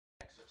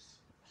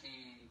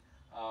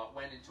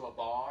went into a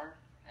bar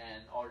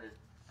and ordered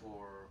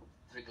for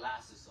 3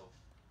 glasses of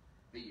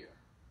beer.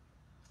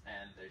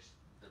 And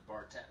the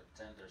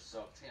bartender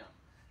served him.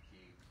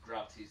 He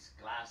grabbed his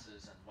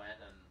glasses and went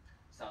and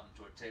sat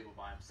to a table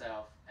by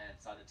himself and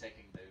started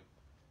taking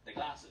the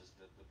glasses,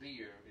 the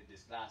beer in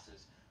these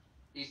glasses.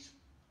 Each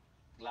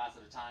glass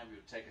at a time, you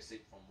would take a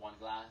sip from one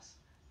glass,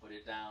 put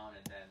it down,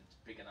 and then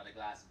pick another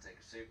glass and take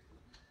a sip,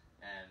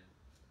 and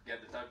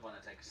get the third one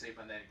and take a sip,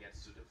 and then it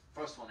gets to the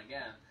first one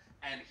again.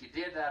 And he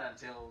did that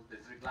until the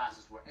 3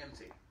 glasses were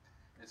empty.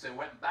 And so he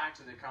went back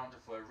to the counter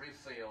for a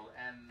refill,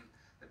 and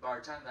the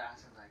bartender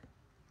asked him, like,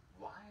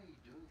 why are you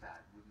doing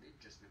that? Wouldn't it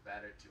just be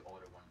better to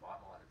order one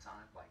bottle at a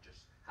time? Like,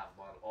 just have a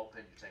bottle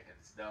open, you take it,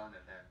 it's done,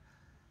 and then...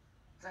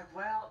 It's like,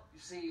 well, you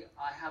see,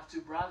 I have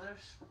 2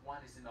 brothers.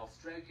 One is in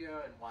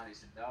Australia, and one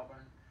is in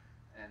Durban.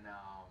 And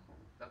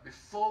but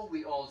before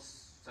we all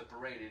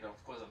separated,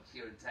 of course I'm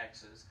here in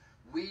Texas,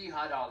 we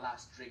had our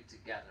last drink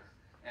together.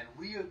 And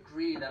we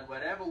agreed that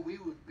wherever we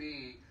would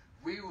be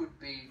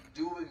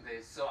doing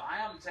this. So I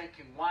am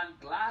taking 1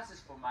 glasses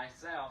for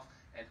myself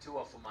and 2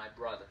 are for my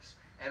brothers.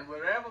 And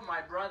wherever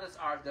my brothers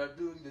are, they're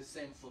doing the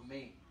same for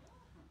me.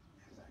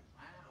 I was like,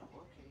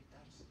 wow, okay,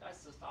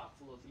 that's so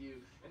thoughtful of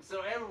you. And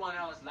so everyone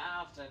else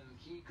laughed, and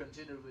he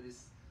continued with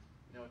his,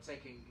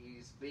 taking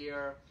his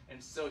beer.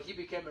 And so he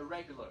became a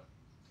regular.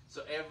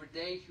 So every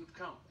day he would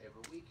come,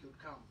 every week he would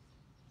come.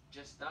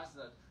 Just does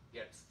that,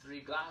 gets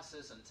 3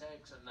 glasses and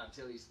takes it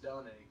until he's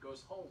done, and he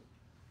goes home.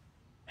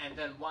 And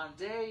then one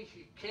day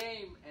he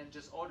came and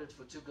just ordered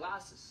for 2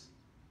 glasses.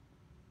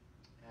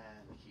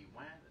 And he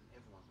went, and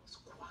everyone was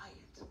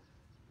quiet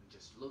and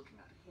just looking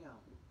at him.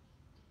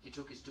 He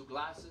took his 2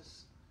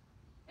 glasses,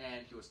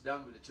 and he was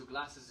done with the 2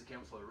 glasses. He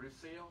came for a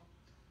refill,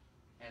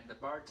 and the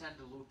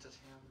bartender looked at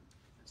him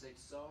and said,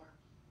 "Sir,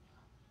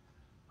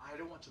 I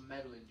don't want to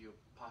meddle in your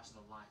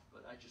personal life,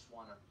 but I just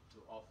wanted to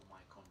offer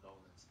my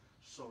condolence.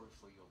 Sorry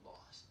for your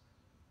loss."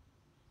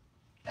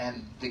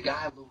 And the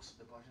guy looks at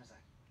the bartender and is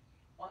like,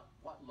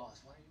 What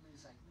loss? What do you mean?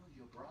 He's like, "No,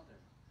 your brother.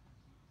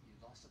 You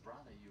lost a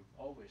brother. You've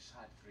always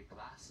had 3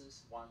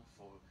 glasses, 1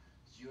 for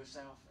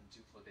yourself and 2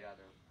 for the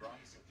other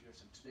brothers of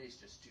yours. And today it's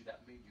just 2.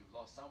 That means you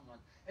lost someone."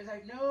 And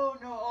like, no,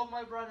 all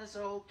my brothers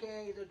are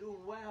okay. They're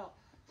doing well.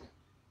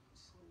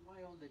 So why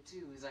only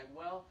 2? He's like,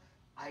 "Well,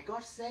 I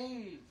got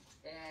saved,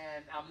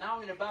 and I'm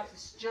now in a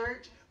Baptist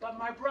church, but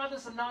my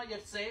brothers are not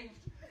yet saved.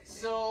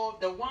 So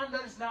the one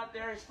that is not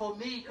there is for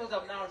me because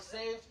I'm now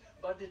saved,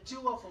 but the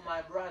 2 are for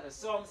my brothers.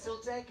 So I'm still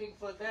taking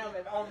for them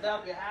and on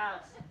their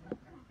behalf."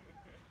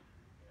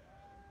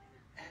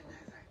 And I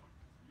was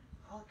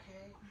like,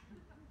 okay,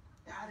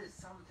 that is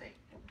something.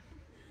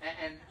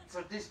 And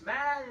so this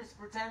man is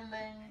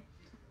pretending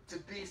to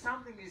be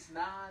something he's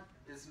not.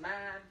 This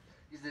man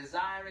is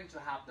desiring to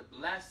have the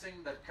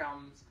blessing that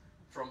comes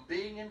from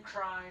being in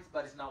Christ,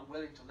 but is not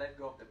willing to let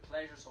go of the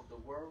pleasures of the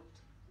world.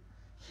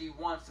 He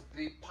wants to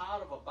be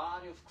part of a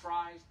body of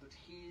Christ, but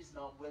he's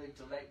not willing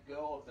to let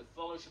go of the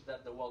fellowship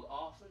that the world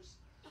offers.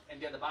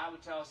 And yet the Bible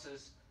tells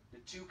us the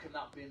 2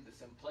 cannot be in the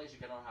same place. You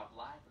cannot have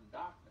light and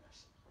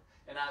darkness.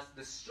 And as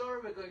the story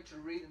we're going to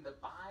read in the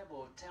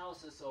Bible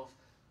tells us of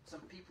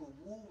some people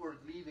who were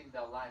living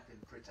their life in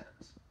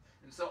pretense.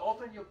 And so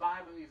open your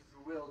Bible, if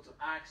you will, to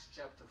Acts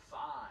chapter 5.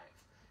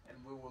 And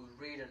we will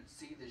read and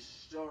see this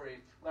story.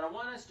 But I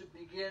want us to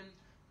begin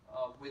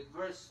with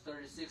verse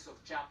 36 of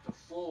chapter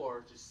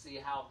 4 to see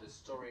how the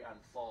story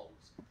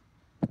unfolds.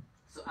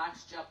 So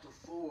Acts chapter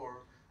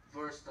 4,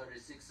 verse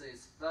 36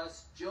 says,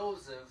 "Thus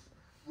Joseph,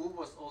 who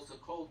was also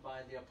called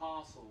by the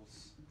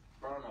apostles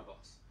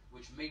Barnabas,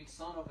 which means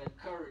son of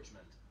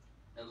encouragement,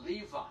 a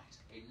Levite,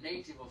 a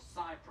native of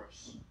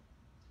Cyprus,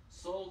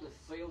 sold the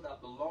field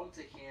that belonged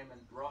to him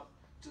and brought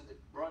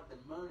the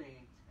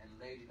money and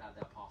laid it at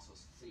the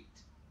apostles'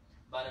 feet.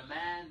 But a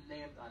man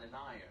named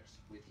Ananias,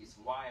 with his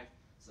wife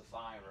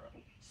Sapphira,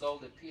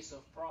 sold a piece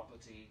of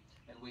property,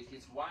 and with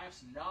his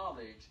wife's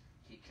knowledge,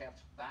 he kept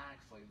back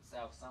for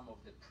himself some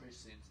of the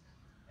proceeds,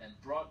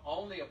 and brought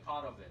only a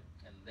part of it,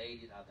 and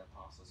laid it at the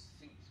apostles'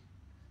 feet.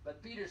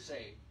 But Peter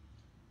said,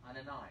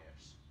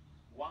 Ananias,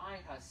 why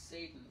has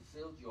Satan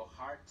filled your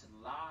heart to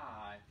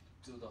lie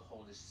to the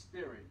Holy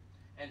Spirit,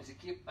 and to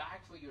keep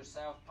back for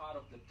yourself part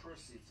of the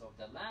proceeds of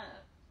the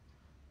land?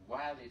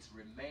 While it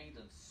remained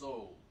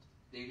unsold,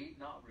 did it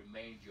not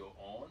remain your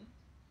own?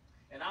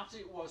 And after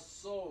it was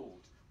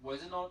sold,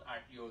 was it not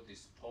at your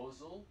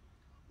disposal?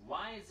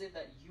 Why is it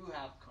that you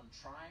have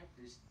contrived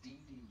this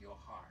deed in your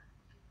heart?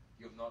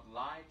 You have not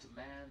lied to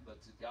man,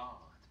 but to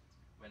God.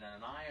 When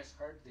Ananias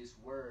heard these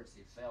words,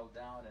 he fell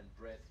down and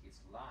breathed his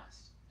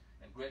last.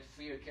 And great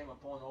fear came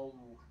upon all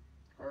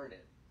who heard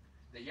it.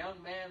 The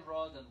young man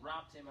rose and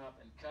wrapped him up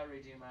and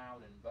carried him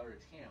out and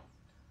buried him.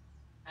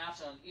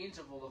 After an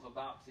interval of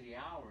about 3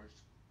 hours,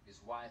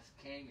 his wife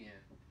came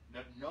in,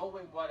 not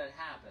knowing what had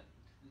happened.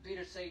 And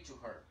Peter said to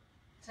her,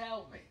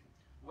 Tell me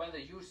whether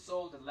you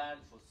sold the land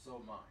for so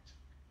much.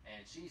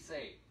 And she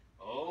said,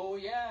 Oh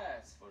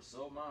yes, for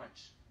so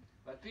much.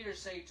 But Peter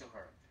said to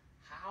her,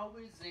 How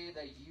is it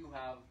that you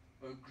have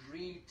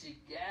agreed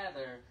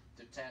together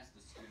to test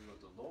the Spirit of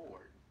the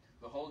Lord?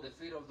 Behold, the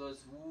feet of those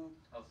who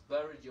have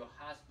buried your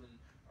husband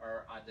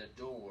are at the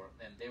door,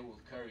 and they will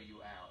carry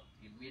you out.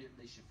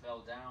 Immediately she fell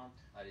down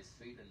at his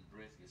feet and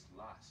breathed his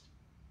last.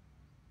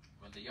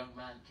 When the young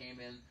man came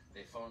in,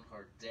 they found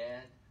her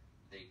dead.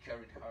 They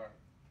carried her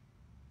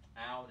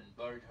out and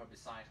buried her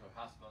beside her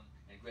husband.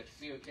 And great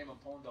fear came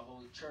upon the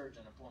whole church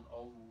and upon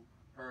all who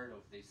heard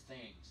of these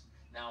things.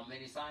 Now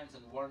many signs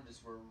and wonders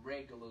were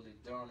regularly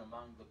done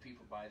among the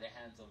people by the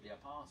hands of the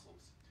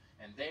apostles.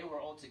 And they were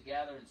all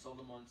together in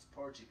Solomon's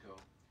portico.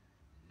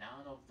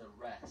 None of the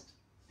rest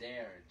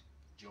dared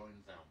join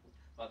them,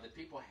 but the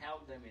people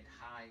held them in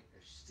high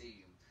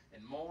esteem.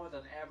 And more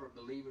than ever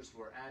believers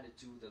were added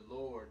to the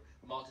Lord,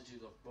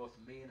 multitude of both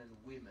men and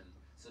women,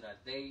 so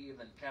that they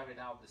even carried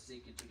out the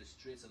sick into the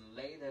streets and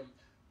laid them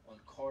on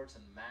courts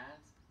and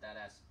mats, that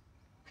as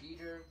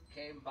Peter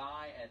came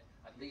by,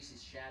 at least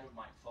his shadow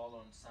might fall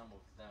on some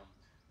of them.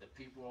 The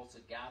people also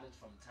gathered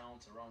from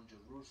towns around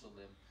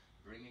Jerusalem,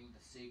 bringing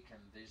the sick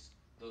and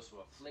those who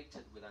were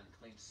afflicted with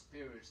unclean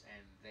spirits,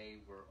 and they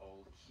were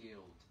all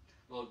healed.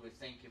 Lord, we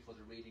thank you for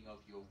the reading of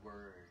your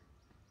word.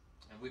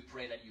 And we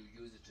pray that you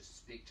use it to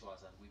speak to us,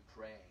 and we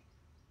pray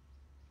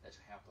that you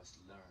help us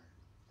learn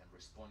and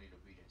respond in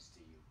obedience to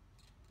you.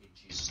 In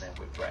Jesus' name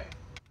we pray.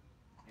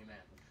 Amen.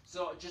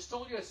 So I just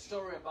told you a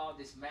story about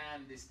this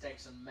man, this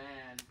Texan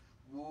man,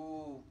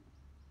 who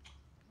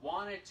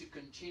wanted to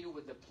continue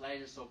with the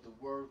pleasures of the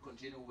world,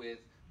 continue with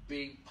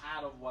being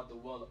part of what the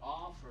world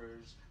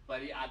offers,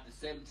 but he, at the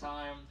same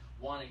time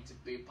wanting to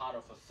be part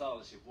of a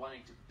fellowship,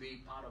 wanting to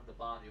be part of the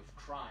body of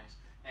Christ.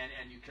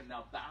 And you can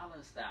now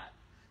balance that.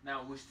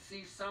 Now we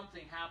see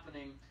something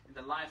happening in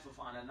the life of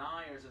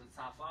Ananias and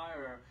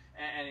Sapphira,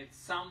 and it's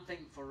something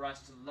for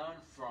us to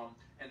learn from.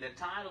 And the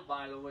title,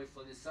 by the way,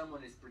 for this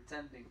sermon is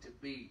pretending to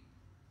be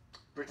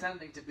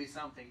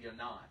something you're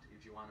not,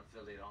 if you want to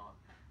fill it on.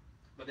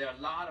 But there are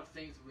a lot of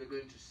things we're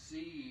going to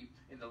see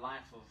in the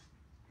life of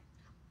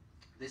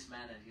this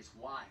man and his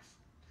wife.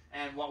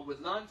 And what we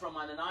learn from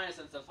Ananias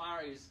and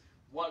Sapphira is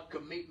what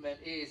commitment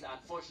is,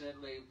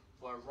 unfortunately,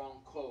 for a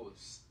wrong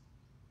cause.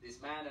 This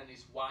man and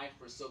his wife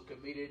were so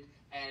committed,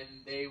 and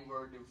they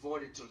were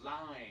devoted to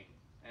lying,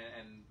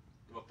 and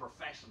they were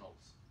professionals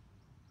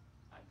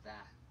like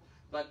that.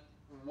 But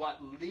what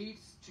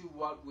leads to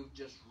what we've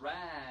just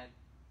read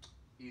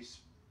is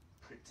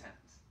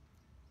pretense.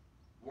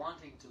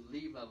 Wanting to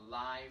live a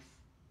life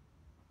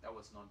that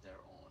was not their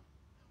own.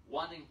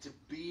 Wanting to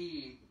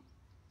be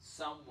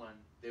someone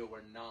they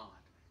were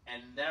not,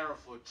 and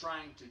therefore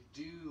trying to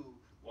do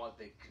what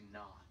they could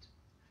not.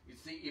 You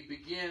see, it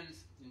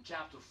begins in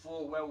chapter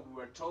 4 where we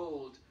were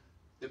told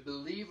the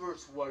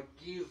believers were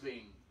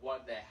giving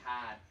what they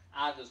had.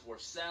 Others were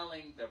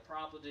selling their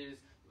properties.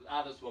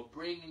 Others were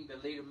bringing the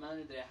little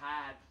money they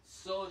had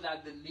so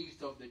that the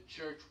needs of the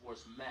church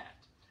was met.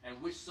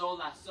 And we saw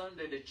last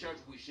Sunday the church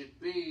we should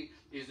be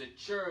is a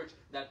church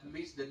that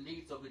meets the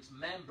needs of its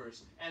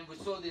members. And we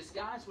saw these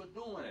guys were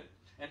doing it.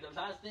 And the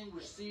last thing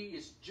we see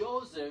is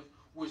Joseph,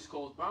 who is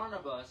called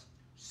Barnabas,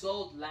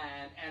 sold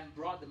land and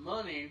brought the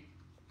money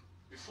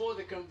before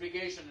the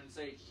congregation and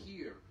said,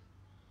 here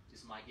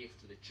is my gift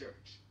to the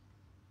church.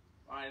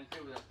 Right? And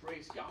people that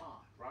praise God,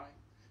 right?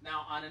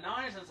 Now,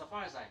 Ananias and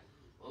Sapphira is like,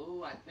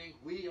 oh, I think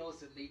we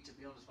also need to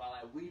be on the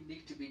spotlight. We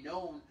need to be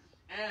known.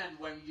 And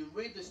when you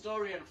read the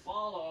story and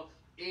follow,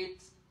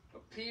 it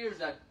appears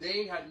that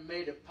they had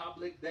made a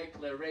public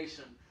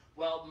declaration.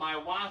 Well, my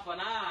wife and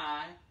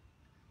I,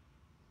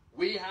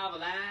 we have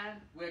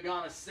land. We're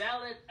going to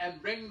sell it and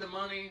bring the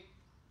money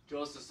to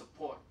also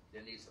support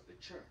the needs of the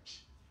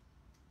church.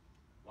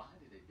 Why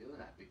did they do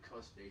that?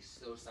 Because they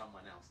saw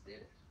someone else did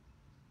it.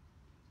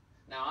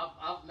 Now,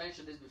 I've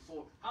mentioned this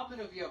before. How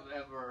many of you have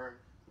ever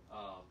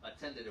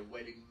attended a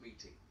wedding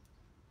meeting?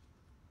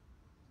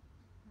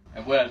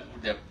 And where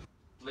the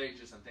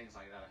pledges and things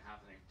like that are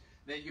happening.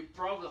 Then you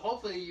probably,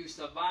 hopefully you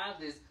survive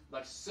this,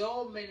 but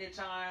so many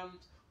times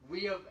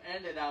we have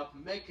ended up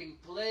making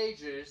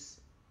pledges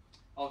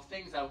of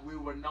things that we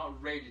were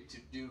not ready to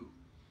do.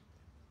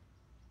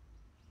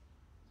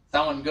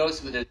 Someone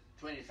goes with a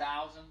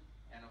 20,000,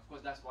 and of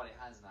course that's what it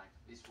has like.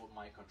 This was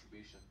my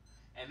contribution.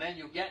 And then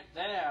you get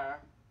there,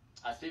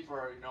 as people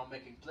are,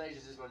 making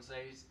pledges, this one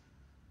says,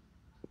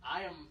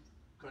 I am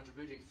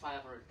contributing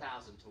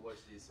 500,000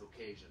 towards this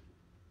occasion.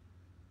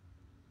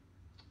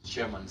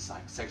 Chairman's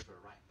like, secretary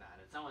write that.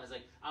 And someone is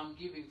like, I'm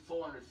giving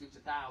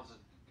 450,000.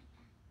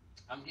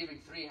 I'm giving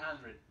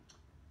 300.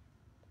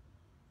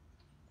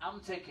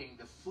 I'm taking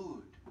the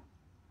food.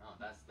 Oh,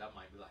 that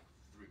might be like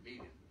 3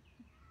 million.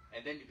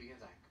 And then you begin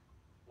like,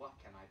 what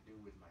can I do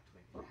with my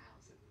 20,000?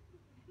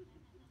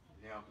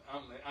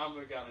 I'm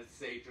gonna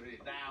say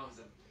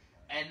 20,000.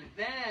 And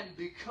then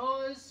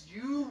because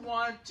you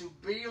want to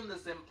be on the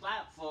same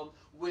platform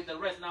with the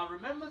rest. Now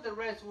remember, the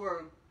rest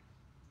were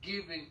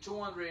giving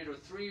 200 or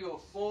 3 or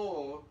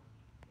 4.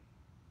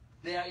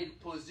 They are in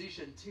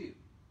position too.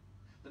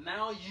 But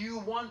now you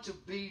want to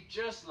be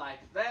just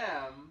like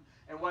them.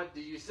 And what do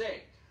you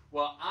say?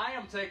 Well, I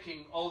am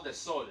taking all the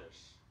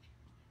sodas.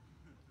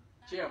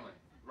 Chairman,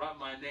 write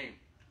my name.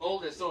 All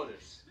the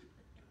sodas.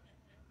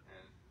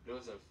 And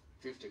those are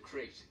 50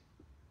 crates.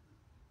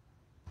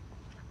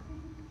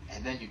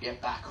 And then you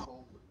get back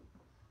home.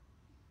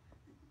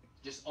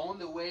 Just on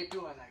the way,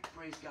 people are like,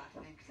 praise God,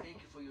 thank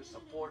you for your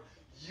support.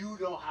 You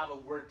don't have a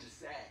word to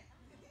say.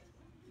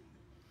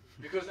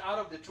 Because out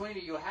of the 20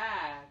 you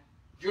had,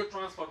 your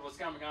transport was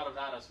coming out of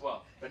that as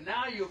well. But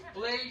now you've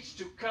pledged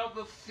to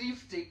cover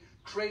 50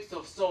 crates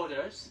of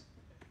sodas.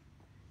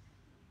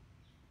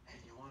 And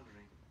you're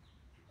wondering,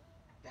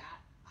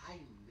 that I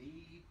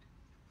need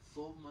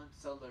 4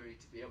 months' salary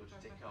to be able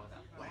to take care of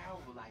that. Where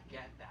will I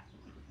get that?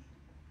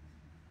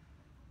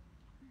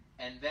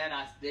 And then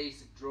as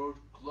days draw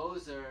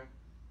closer,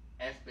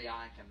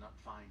 FBI cannot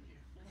find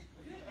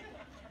you.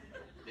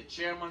 The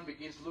chairman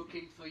begins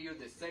looking for you,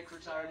 the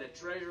secretary, the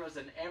treasurers,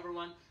 and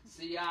everyone,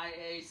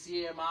 CIA,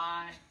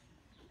 CMI,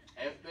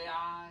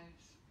 FBI,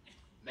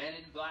 Men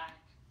in Black,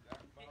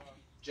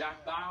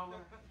 Jack Bauer,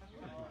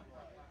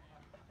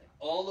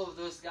 all of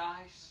those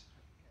guys,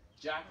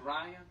 Jack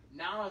Ryan,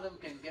 none of them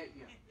can get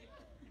you.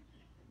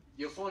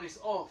 Your phone is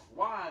off.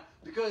 Why?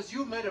 Because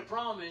you made a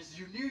promise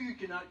you knew you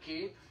cannot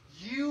keep.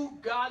 You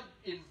got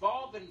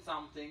involved in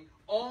something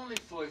only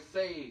for a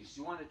phase.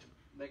 You wanted to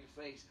make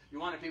a face. You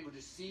wanted people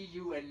to see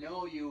you and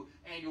know you,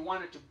 and you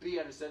wanted to be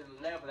at a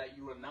certain level that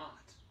you were not.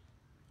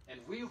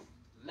 And we've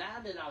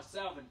landed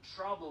ourselves in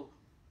trouble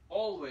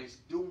always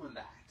doing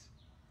that.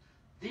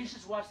 This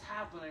is what's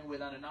happening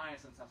with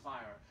Ananias and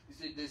Sapphira.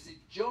 You see,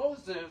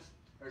 Joseph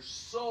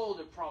sold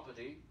the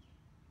property.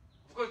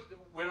 Of course,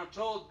 we're not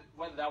told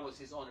whether that was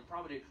his own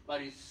property, but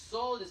he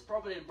sold his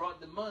property and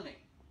brought the money.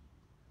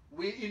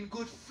 We in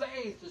good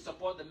faith to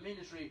support the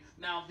ministry.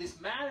 Now, this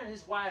man and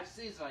his wife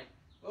sees like,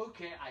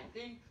 okay, I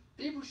think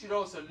people should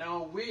also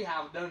know we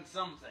have done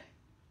something.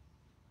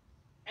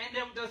 And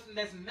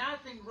there's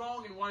nothing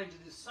wrong in wanting to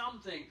do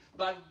something,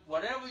 but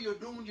whatever you're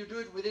doing, you do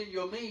it within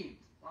your means,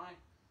 right?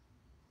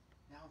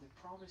 Now they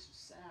promise to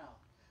sell.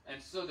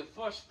 And so the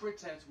first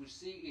pretense we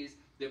see is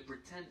they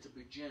pretend to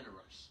be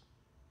generous.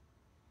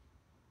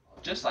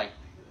 Just like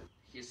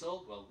he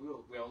sold, well,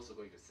 we're also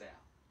going to sell.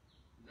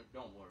 No,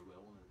 don't worry, we're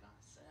only going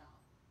to sell.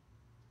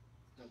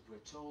 But we're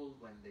told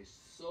when they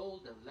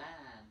sold the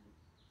land,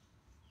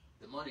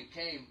 the money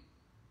came,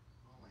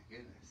 oh my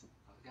goodness,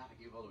 I've got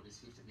to give all of this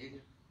 50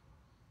 million.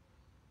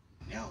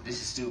 No,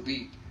 this is too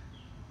big.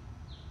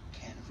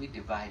 Can we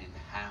divide it in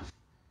half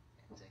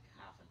and take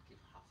half and keep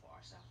half for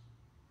ourselves?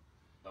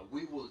 But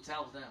we will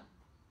tell them,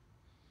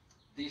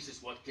 this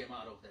is what came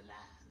out of the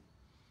land.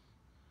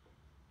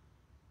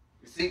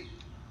 You see,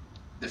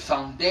 the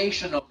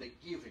foundation of the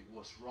giving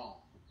was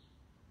wrong.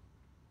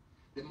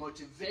 The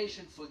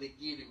motivation for the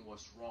giving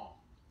was wrong.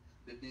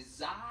 The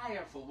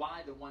desire for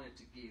why they wanted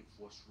to give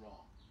was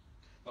wrong.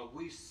 But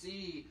we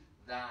see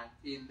that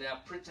in their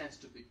pretense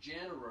to be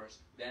generous,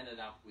 they ended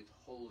up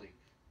withholding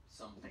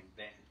something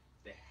then.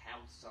 They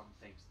held some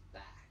things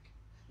back.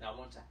 Now I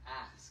want to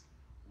ask,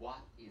 what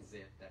is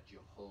it that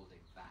you're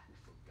holding back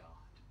from God?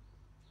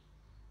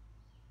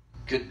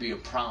 Could be a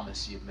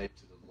promise you made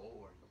to the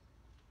Lord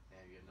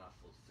and you're not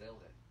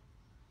fulfilled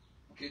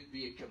it. Could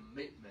be a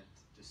commitment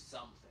to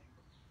something.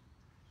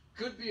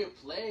 Could be a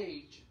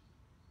pledge.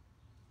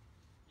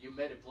 You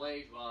made a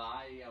pledge, well,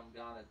 I am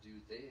going to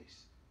do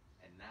this,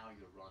 and now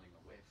you're running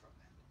away from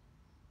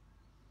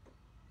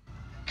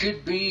it.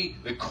 Could be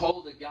the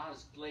call that God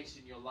has placed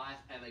in your life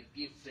and a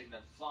gifting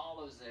that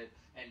follows it,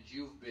 and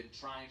you've been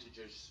trying to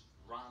just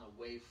run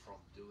away from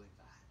doing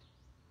that.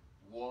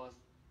 What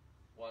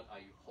are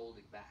you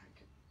holding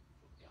back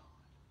from God?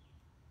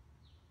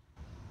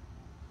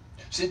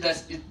 See,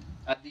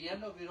 at the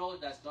end of it all,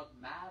 it does not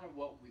matter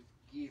what we've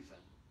given.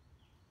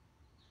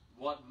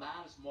 What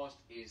matters most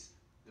is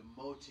the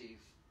motive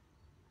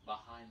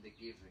behind the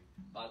giving.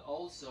 But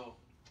also,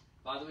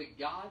 by the way,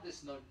 God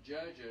does not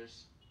judge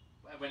us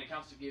when it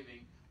comes to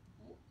giving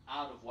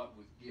out of what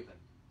we've given.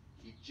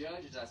 He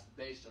judges us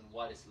based on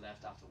what is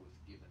left after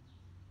we've given.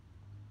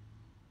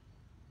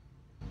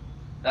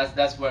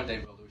 That's where the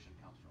evolution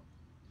comes from.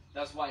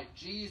 That's why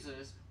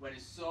Jesus,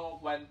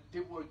 when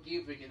people were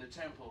giving in the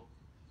temple,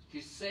 he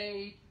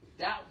said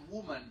that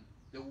woman,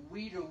 the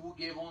widow who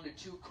gave only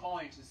 2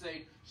 coins, he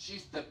said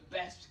she's the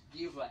best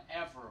giver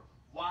ever.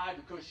 Why?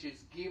 Because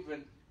she's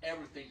given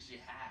everything she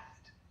had.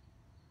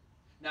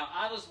 Now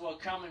others were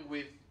coming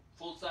with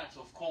full sacks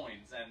of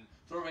coins and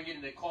throwing it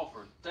in the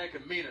coffer. Take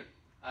a minute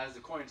as the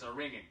coins are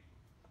ringing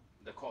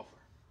in the coffer.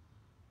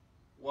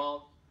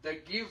 Well, the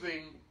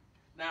giving.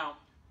 Now,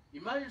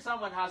 imagine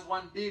someone has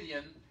 1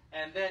 billion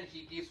and then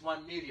he gives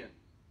 1 million.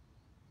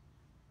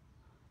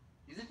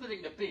 Is he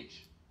feeling the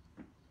pinch?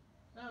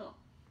 No.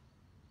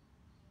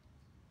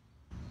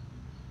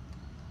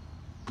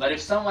 But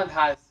if someone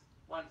has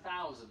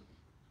 1,000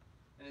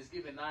 and is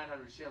given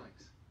 900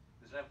 shillings,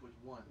 is left with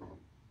 1.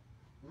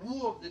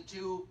 Who of the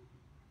two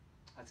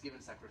has given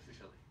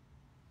sacrificially?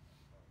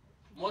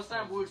 Most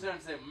times we would say,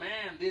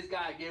 man, this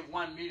guy gave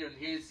 1 million,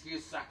 he's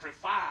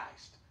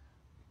sacrificed.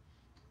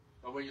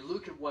 But when you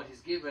look at what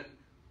he's given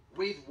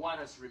with what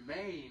has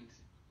remained,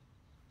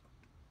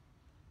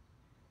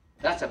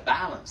 that's a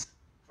balance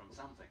from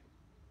something.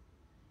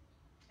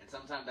 And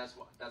sometimes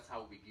that's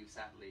how we give,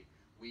 sadly.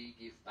 We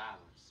give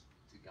balance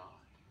to God.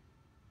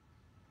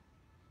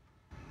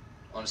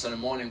 On Sunday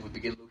morning, we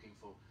begin looking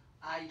for,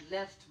 I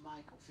left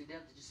my, Fidel,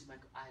 did you see my,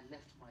 I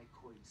left my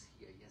coins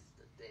here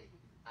yesterday.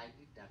 I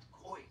need that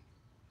coin.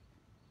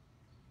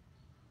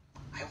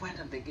 I went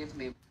and they gave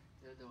me,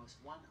 there was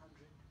 100,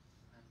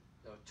 and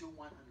there were 2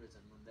 100s,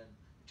 and then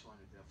 200,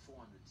 there are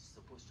 400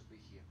 supposed to be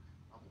here.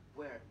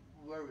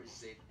 Where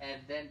is it?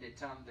 And then they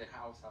turned the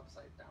house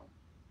upside down,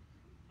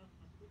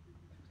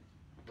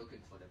 looking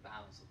for the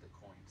balance of the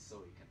coins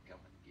so he can come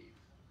and give.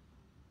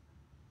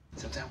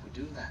 Sometimes we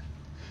do that.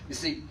 You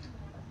see,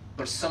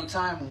 but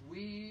sometimes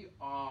we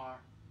are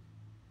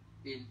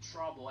in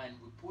trouble and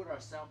we put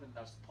ourselves in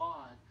that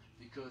spot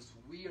because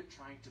we are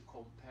trying to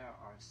compare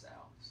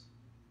ourselves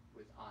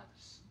with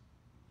others.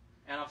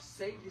 And I've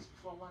said this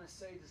before, I want to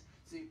say this.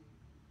 See,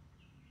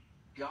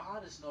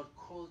 God has not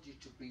called you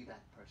to be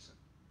that person.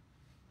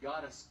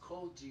 God has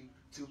called you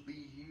to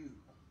be you.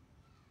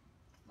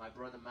 My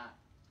brother Matt,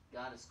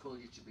 God has called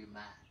you to be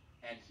Matt.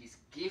 And He's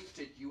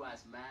gifted you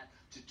as Matt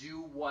to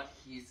do what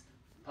He's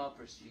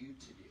purposed you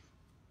to do.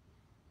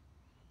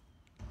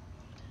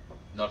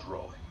 Not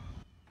Roy.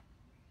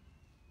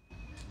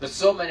 But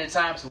so many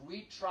times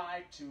we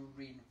try to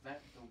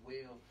reinvent the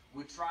wheel.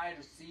 We try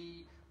to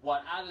see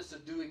what others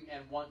are doing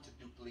and want to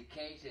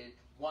duplicate it,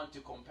 want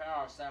to compare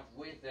ourselves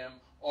with them,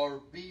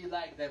 or be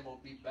like them, or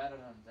be better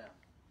than them.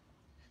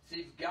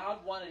 See, if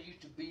God wanted you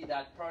to be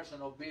that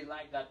person or be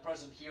like that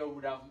person, He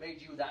would have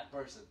made you that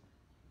person.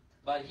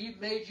 But He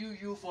made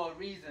you for a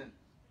reason.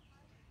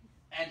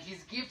 And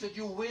He's gifted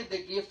you with the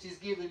gift He's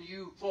given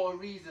you for a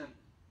reason.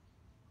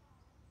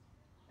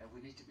 And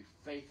we need to be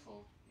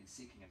faithful in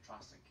seeking and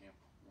trusting Him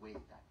with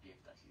that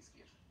gift that He's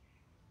given.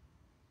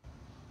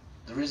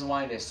 The reason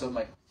why there's so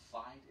much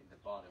fight in the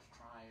body of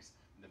Christ,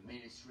 in the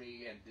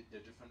ministry, and the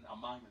different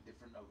among the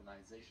different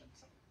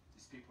organizations,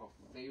 these people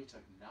fail to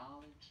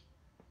acknowledge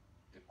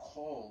the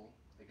call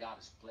that God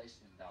has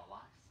placed in their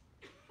life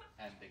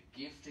and the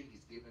gifting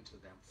He's given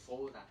to them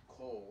for that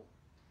call,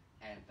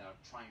 and they're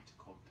trying to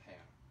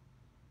compare.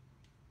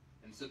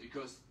 And so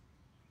because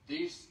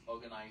this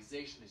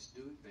organization is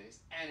doing this,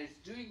 and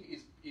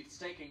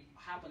it's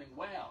happening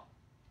well.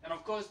 And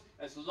of course,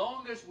 as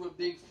long as we're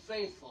being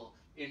faithful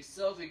in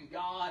serving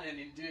God and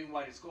in doing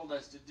what He's called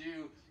us to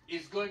do,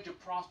 it's going to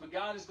prosper.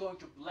 God is going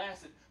to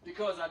bless it,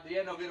 because at the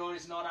end of it all,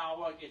 it's not our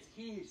work, it's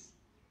His.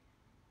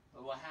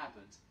 But what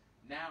happens?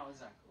 Now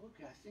it's like,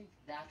 okay, I think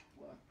that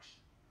works.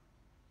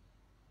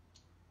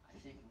 I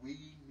think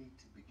we need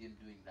to begin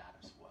doing that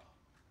as well.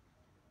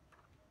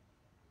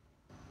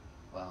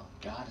 Well,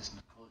 God has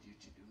not called you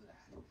to do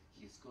that.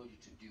 He has called you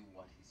to do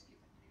what He's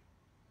given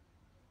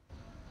you.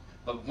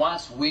 But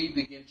once we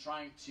begin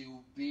trying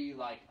to be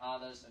like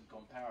others and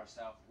compare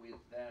ourselves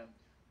with them,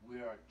 we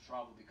are in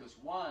trouble. Because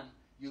one,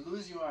 you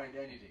lose your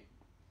identity.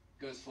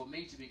 Because for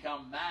me to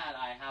become Matt,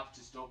 I have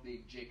to stop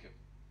being Jacob.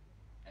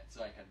 And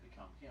so I can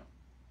become him.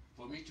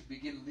 For me to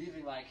begin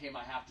living like him,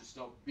 I have to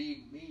stop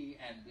being me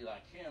and be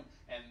like him.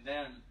 And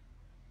then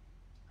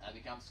I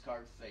become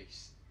scarred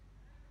face.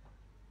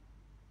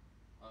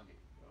 Okay,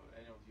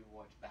 any of you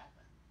watch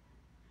Batman?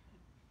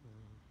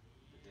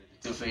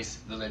 The Two-Face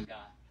villain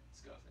guy,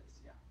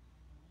 Scarface, yeah.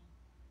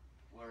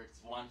 Where it's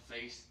one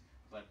face,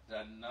 but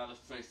another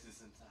face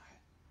is inside.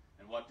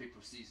 And what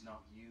people see is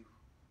not you.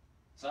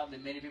 Sadly,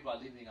 many people are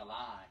living a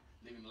lie,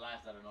 living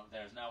lives that are not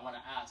theirs. Now I want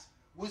to ask,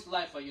 whose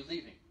life are you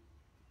living?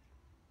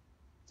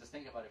 Just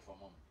think about it for a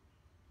moment.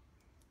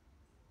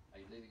 Are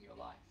you living your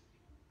life?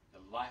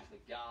 The life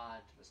that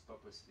God has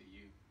purposed for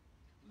you.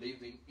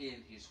 Living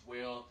in His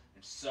will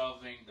and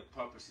serving the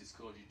purpose He's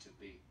called you to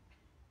be.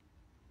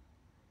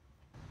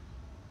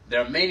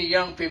 There are many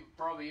young people,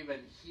 probably even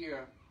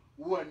here,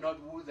 who are not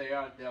who they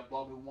are. They are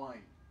Bobby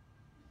Wine.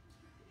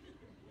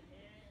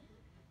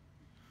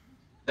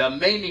 There are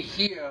many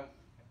here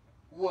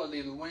who are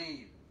Lil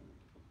Wayne.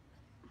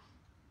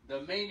 There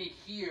are many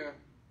here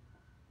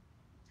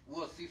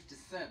who are 50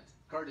 Cent,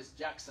 Curtis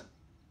Jackson.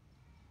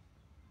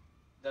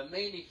 There are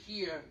many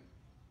here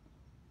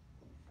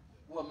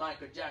who are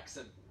Michael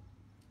Jackson,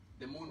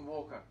 the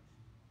Moonwalker.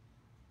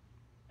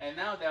 And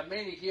now there are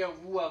many here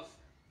who have,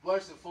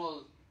 first of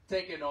all,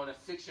 taken on a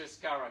fictitious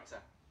character.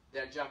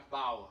 They're Jack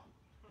Bauer.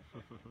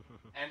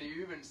 And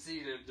you even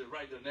see the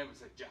writer name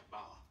is like Jack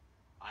Bauer.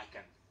 I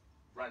can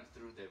run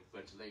through the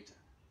ventilator.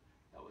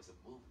 That was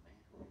a move,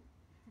 man.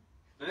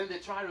 But then they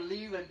try to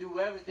live and do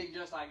everything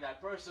just like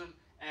that person,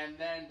 and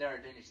then their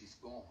identity is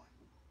gone.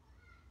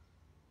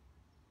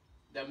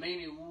 There are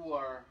many who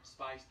are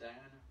Spice Diana.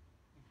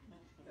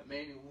 There are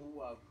many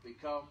who have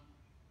become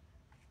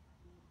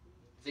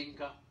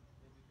Zinka.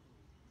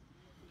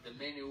 There are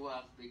many who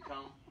have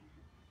become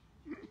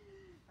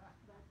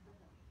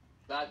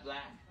Bad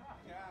Black.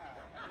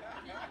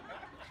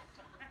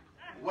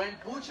 When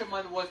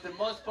Butcherman was the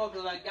most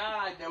popular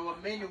guy, there were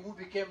many who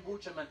became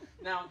Butcherman.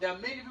 Now, there are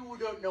many people who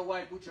don't know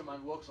why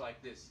Butcherman walks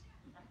like this.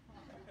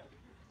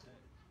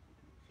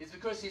 It's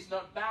because he's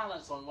not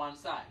balanced on one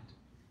side.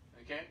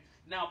 Okay?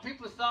 Now,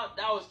 people thought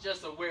that was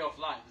just a way of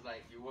life. It's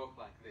like, you walk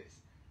like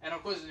this. And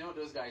of course, you know,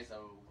 those guys are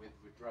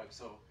with drugs.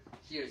 So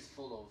here it's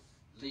full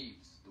of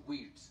leaves, the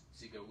weeds,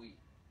 cigar weed.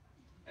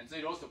 And so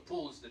it also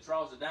pulls the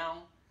trouser down.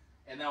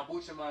 And now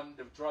Butcherman,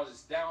 the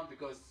trousers down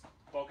because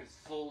the pocket's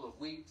full of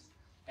weeds.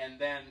 And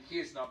then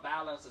here's no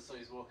balance, so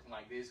he's walking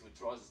like this with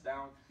trousers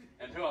down.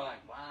 And people are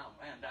like, wow,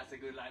 man, that's a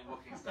good like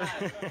walking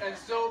style. And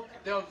so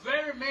there are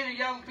very many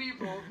young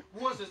people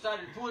who also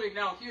started pulling.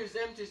 Now here's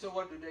empty, so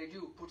what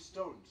do? Put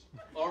stones.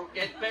 Or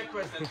get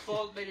peppers and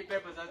fold many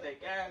peppers as they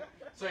can,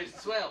 so it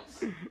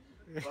swells.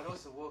 But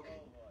also walking.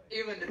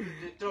 Even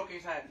the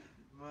talking side,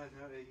 man,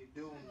 how are you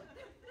doing?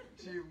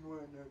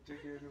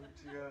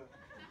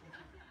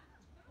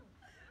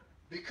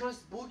 Because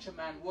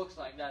Butcherman works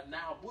like that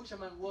now.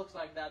 Butcherman works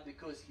like that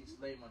because he's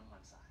lame on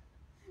one side.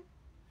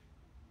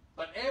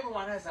 But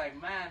everyone is like,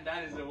 man,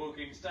 that is the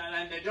walking style.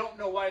 And they don't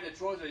know why the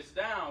trouser is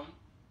down.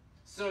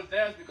 So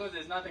there's because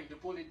there's nothing to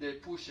pull it, they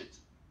push it.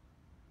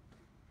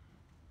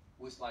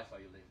 Whose life are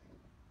you living?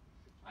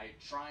 Are you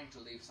trying to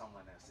live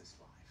someone else's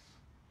life?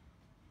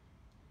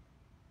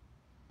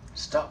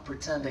 Stop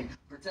pretending.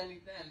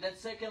 And then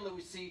secondly,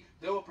 we see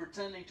they were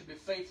pretending to be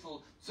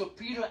faithful. So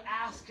Peter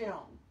asked him.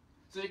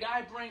 So the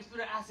guy brings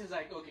Peter, asks, he's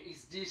like, okay,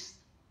 is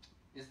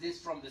this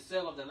from the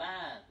sale of the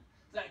land?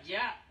 He's like,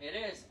 yeah, it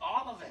is,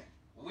 all of it.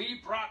 We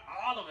brought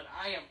all of it.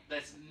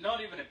 There's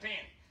not even a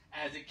penny.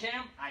 As it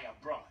came, I have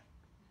brought.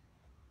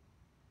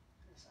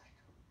 It's like,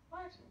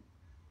 what?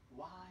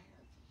 Why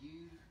have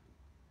you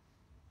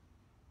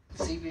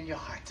deceived in your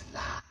heart to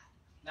lie?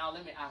 Now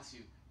let me ask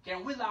you,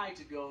 can we lie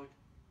to God?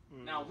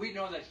 Now we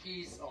know that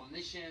He's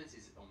omniscient,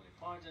 He's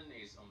omnipotent,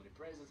 He's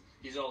omnipresent,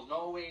 He's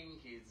all-knowing,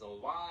 He's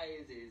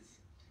all-wise, He's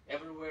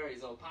everywhere,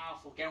 He's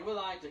all-powerful. Can we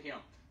lie to Him?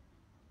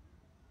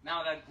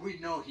 Now that we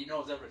know He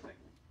knows everything.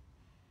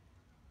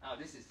 Now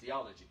this is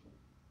theology.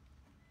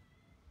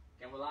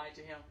 Can we lie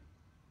to Him?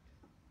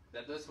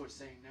 That those who are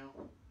saying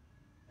no,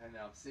 and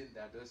I've seen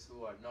that those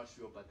who are not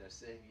sure but they're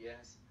saying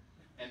yes,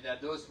 and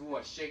that those who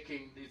are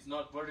shaking, it's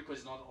not vertical,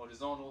 it's not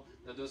horizontal,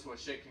 that those who are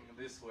shaking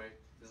this way,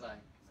 it's like,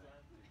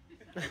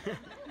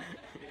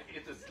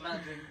 it's a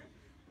slanting.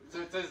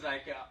 So it's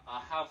like a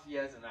half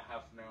yes and a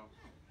half no.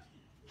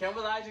 Can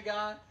we lie to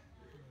God?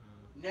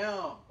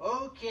 No.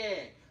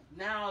 Okay.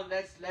 Now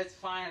let's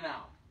find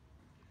out.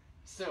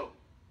 So,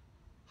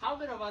 how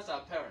many of us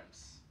are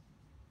parents?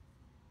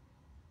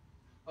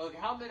 Okay,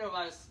 how many of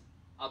us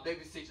are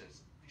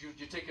babysitters?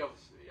 You take care of,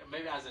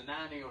 maybe as a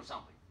nanny or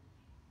something.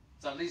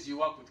 So at least you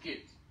work with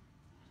kids.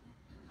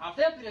 Have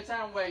there been a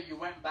time where you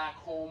went back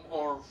home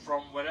or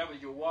from wherever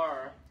you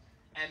were,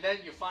 and then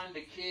you find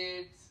the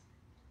kids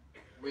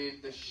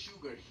with the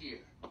sugar here?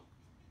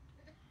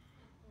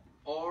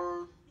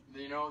 Or,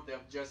 you know,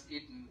 they've just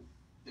eaten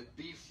the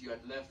beef you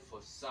had left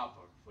for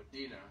supper, for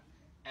dinner,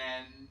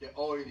 and the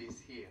oil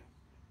is here,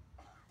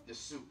 the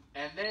soup.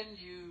 And then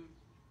you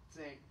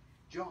say,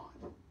 John,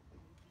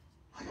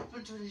 what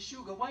happened to the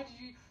sugar? Why did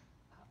you...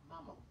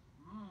 Mama,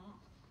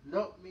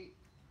 look, me,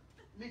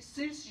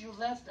 since you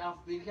left,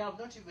 I've been here, I've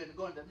not even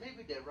gone there.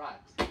 Maybe they're right.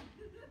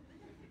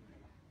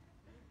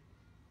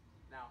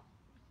 Now,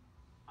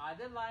 are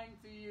they lying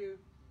to you?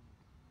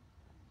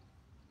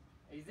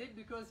 Is it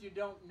because you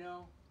don't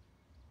know?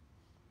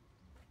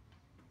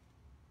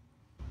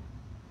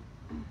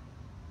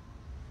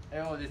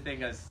 Oh, this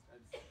thing is...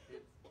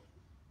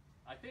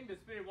 I think the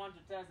Spirit wants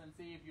to test and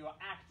see if you are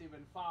active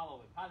and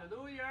following.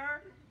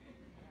 Hallelujah!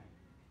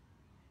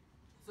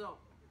 So,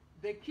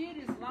 the kid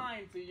is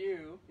lying to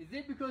you. Is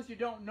it because you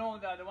don't know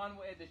they're the one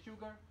who ate the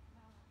sugar?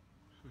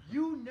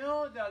 You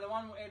know they're the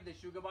one who ate the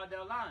sugar, but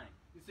they're lying.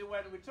 You see,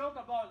 when we talk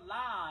about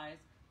lies,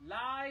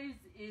 lies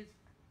is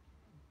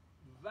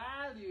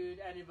valued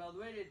and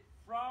evaluated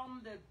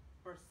from the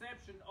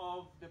perception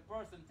of the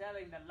person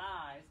telling the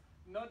lies,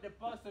 not the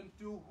person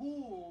to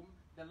whom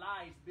the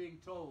lie is being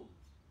told.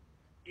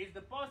 Is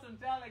the person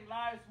telling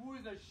lies who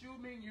is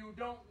assuming you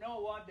don't know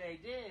what they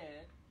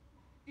did,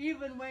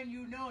 even when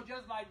you know,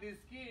 just like this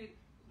kid,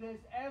 there's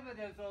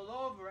evidence all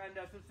over, and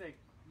they're still saying,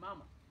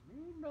 Mama,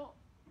 you know,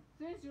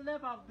 since you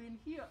left, I've been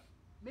here.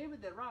 Maybe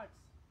they're right.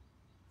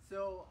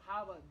 So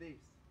how about this?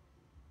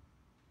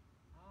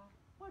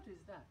 What is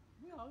that?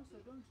 We also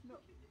don't know.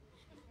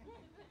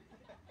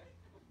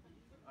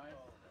 Right?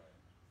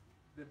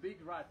 The big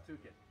rat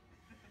took it,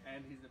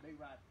 and he's a big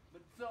rat.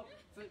 But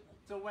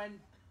so when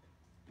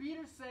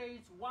Peter says,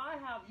 why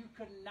have you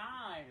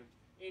connived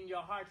in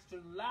your hearts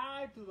to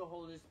lie to the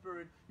Holy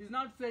Spirit? He's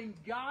not saying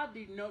God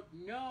did not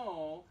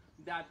know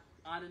that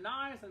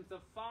Ananias and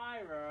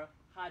Sapphira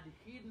had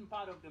hidden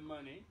part of the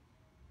money.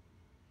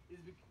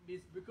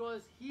 It's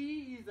because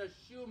he is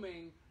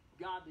assuming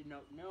God did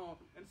not know.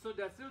 And so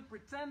they're still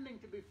pretending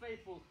to be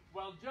faithful.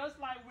 Well, just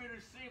like we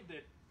received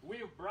it,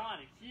 we've brought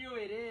it. Here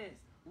it is.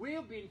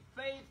 We've been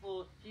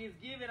faithful. He's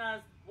given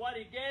us what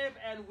He gave,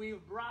 and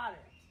we've brought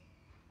it.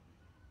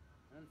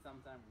 And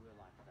sometimes we're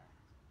like that.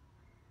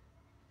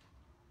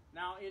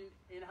 Now,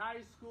 in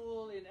high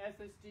school, in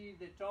SST,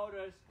 they taught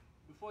us,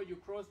 before you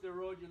cross the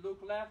road, you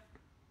look left,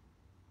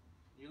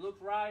 you look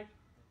right,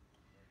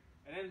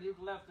 and then you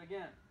look left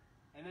again.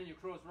 And then you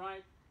cross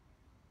right,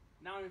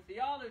 Now in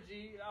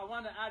theology, I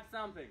want to add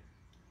something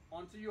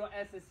onto your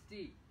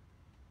SST.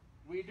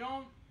 We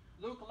don't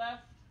look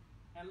left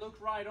and look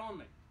right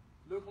only.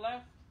 Look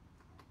left,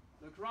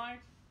 look right,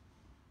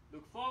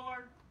 look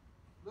forward,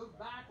 look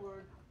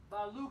backward,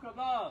 but look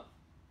above.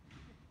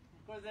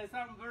 Because there's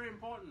something very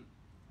important.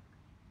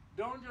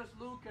 Don't just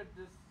look at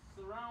the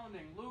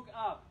surrounding, look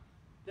up.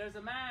 There's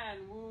a man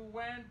who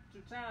went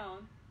to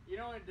town. You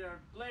know, there are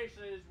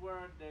places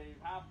where they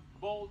have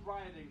bold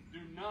writings, do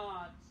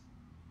not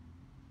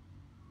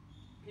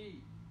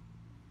pee,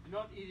 do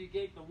not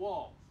irrigate the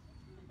walls.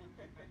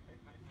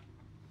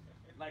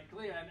 Like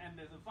clear, and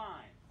there's a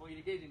fine for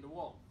irrigating the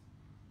walls.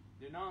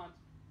 Do not.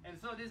 And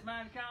so this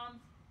man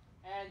comes,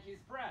 and he's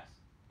pressed.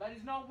 But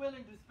he's not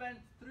willing to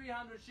spend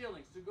 300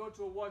 shillings to go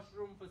to a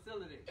washroom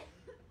facility.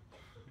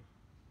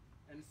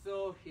 And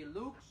so he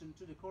looks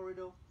into the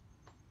corridor.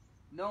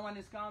 No one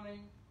is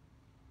coming.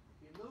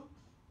 He looks.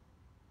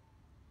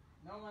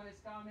 No one is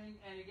coming.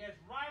 And he gets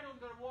right on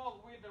the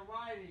wall with the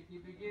writing. He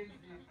begins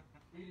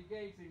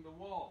irrigating the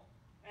wall.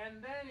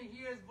 And then he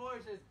hears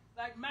voices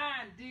like,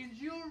 man, did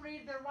you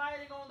read the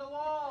writing on the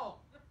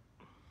wall?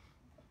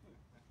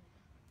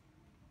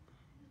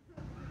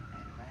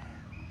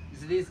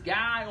 So this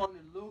guy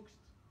only looks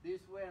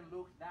this way and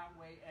looks that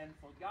way and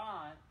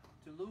forgot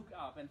to look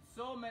up. And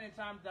so many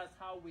times that's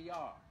how we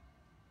are.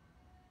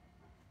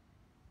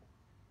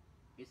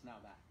 It's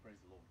not that. Praise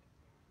the Lord.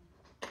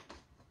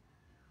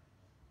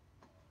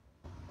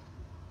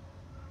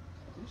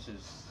 This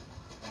is...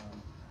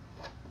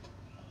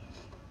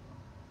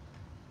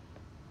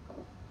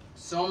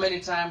 so many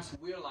times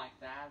we're like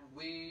that.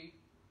 We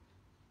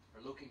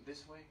are looking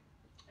this way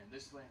and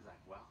this way. It's like,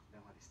 well,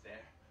 nobody's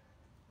there.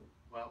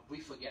 Well, we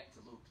forget to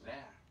look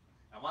there.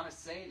 I want to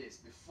say this.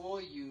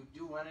 Before you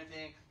do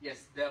anything,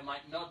 yes, there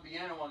might not be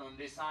anyone on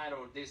this side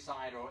or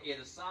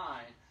either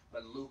side,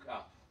 but look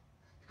up.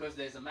 Because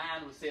there's a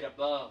man who sits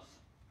above,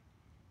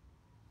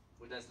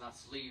 who does not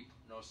sleep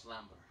nor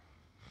slumber,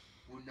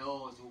 who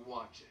knows, who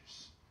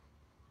watches.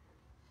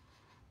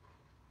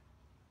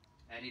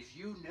 And if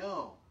you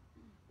know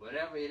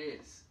whatever it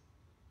is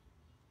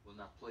will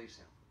not please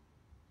him,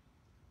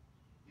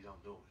 you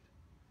don't do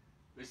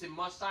it. You see,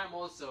 much time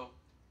also,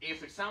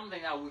 if it's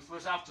something that we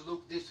first have to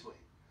look this way,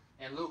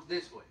 and look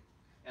this way,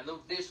 and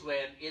look this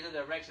way in either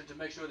direction to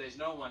make sure there's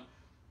no one,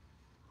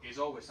 is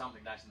always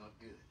something that's not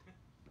good.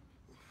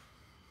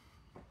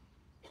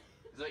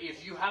 So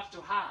if you have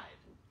to hide,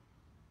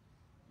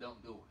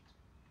 don't do it.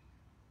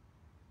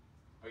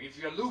 Or if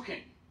you're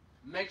looking,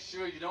 make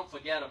sure you don't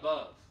forget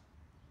above,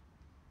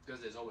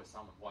 because there's always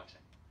someone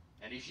watching.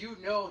 And if you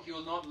know he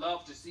will not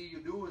love to see you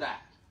do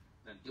that,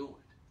 then do it.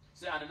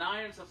 So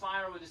Ananias and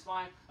Sapphira with this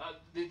wife,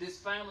 this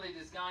family,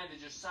 this guy, they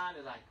just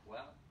decided like,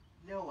 well,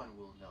 no one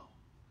will know.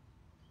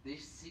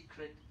 This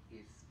secret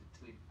is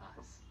between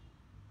us.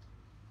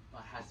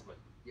 My husband,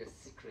 your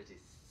secret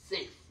is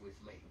safe with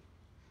me.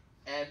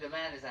 And the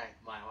man is like,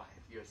 my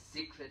wife, your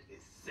secret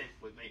is safe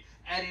with me.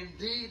 And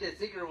indeed, the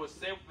secret was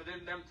safe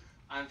within them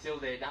until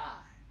they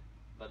died.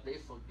 But they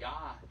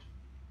forgot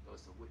there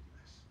was a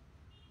witness,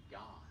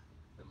 God,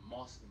 the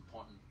most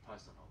important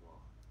person of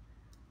all,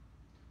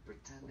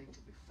 pretending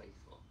to be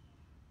faithful.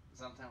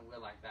 Sometimes we're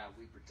like that.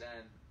 We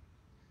pretend.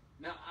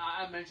 Now,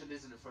 I mentioned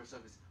this in the first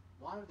service.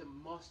 One of the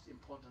most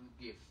important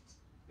gifts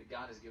that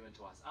God has given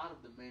to us, out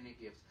of the many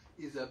gifts,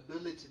 is the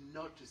ability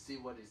not to see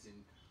what is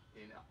in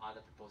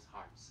other people's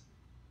hearts.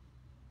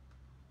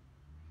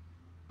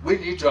 We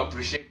need to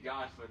appreciate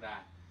God for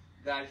that.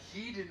 That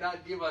He did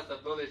not give us the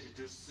ability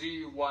to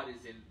see what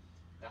is in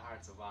the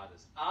hearts of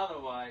others.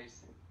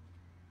 Otherwise,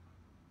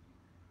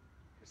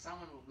 if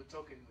someone will be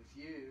talking with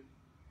you,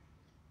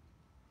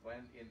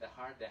 when in the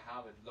heart they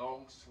have a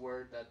long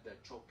sword that they're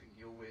chopping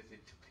you with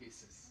into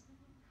pieces.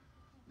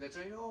 They're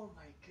saying, oh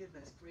my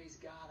goodness, praise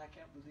God, I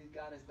can't believe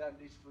God has done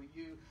this for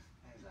you.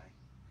 And it's like,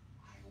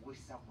 I wish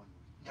someone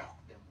would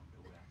knock them on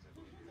the way.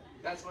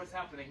 That's what's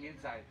happening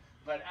inside.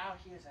 But out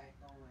here it's like,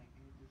 oh my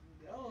goodness,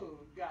 oh,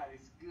 God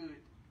is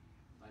good.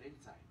 But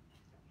inside,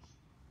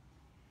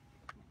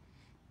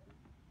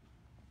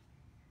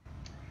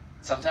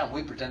 sometimes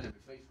we pretend to be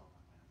faithful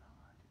when we're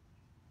not.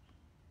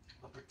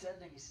 But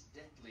pretending is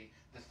deadly.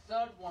 The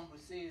third one we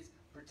see is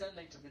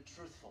pretending to be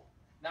truthful.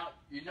 Now,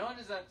 you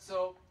notice that,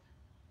 so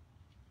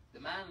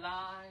the man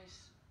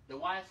lies, the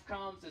wife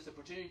comes, there's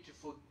opportunity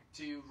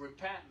to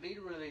repent,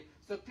 literally.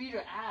 So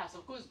Peter asks,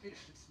 of course Peter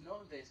should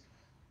know this,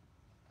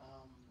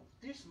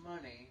 this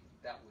money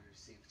that we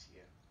received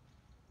here,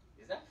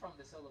 is that from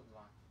the sale of the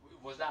land?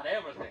 Was that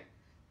everything?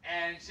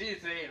 And she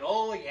said,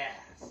 oh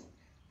yes,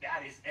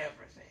 that is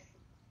everything.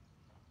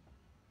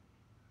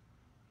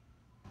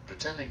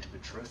 Pretending to be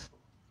truthful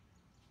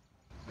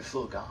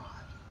before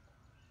God.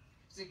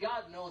 See,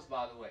 God knows,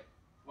 by the way.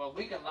 Well,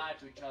 we can lie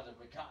to each other,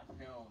 but God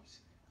knows.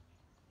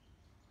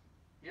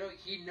 You know,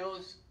 He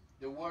knows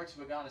the words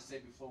we're going to say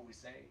before we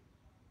say it.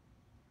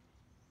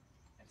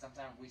 And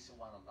sometimes we still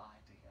want to lie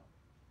to Him.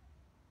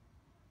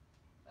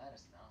 That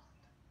is not.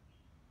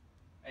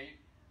 And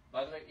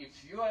by the way,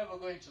 if you're ever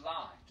going to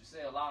lie, to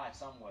say a lie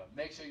somewhere,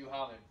 make sure you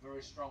have a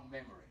very strong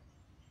memory.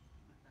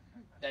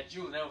 that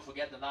you'll never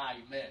forget the lie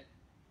you made.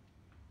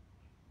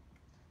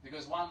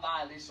 Because one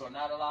lie leads to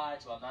another lie,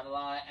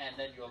 and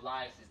then your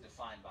life is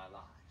defined by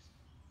lies.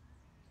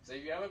 So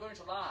if you're ever going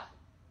to lie,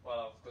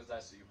 well, of course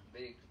that's a human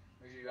being,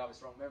 make sure you have a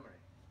strong memory.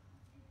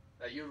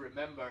 That you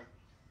remember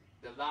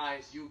the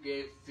lies you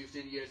gave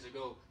 15 years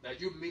ago,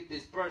 that you meet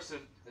this person,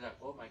 and like,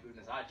 oh my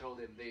goodness, I told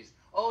him this.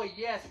 Oh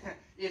yes,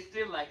 it's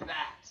still like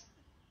that.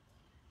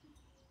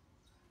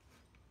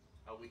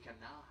 But we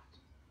cannot.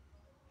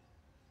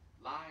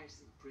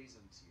 Lies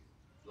imprisons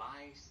you.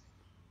 Lies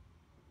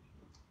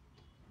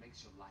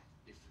makes your life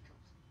difficult.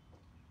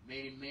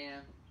 Many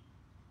men,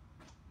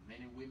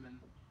 many women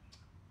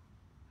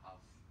have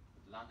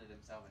landed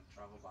themselves in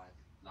trouble by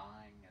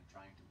lying and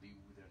trying to be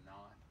who they're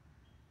not.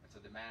 And so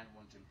the man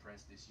wants to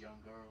impress this young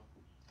girl.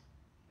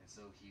 And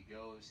so he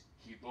goes,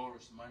 he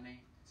borrows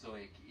money so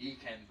he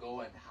can go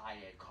and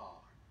hire a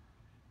car.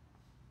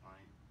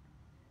 Right?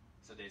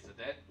 So there's a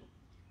debt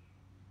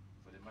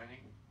for the money.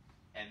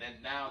 And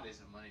then now there's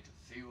the money to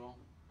fuel.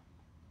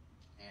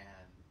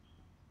 And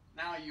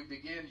now you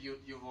begin,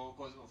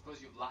 of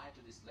course you've lied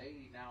to this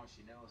lady. Now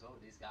she knows, oh,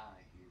 this guy,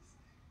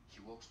 he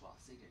works for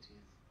a city.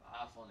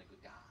 I found a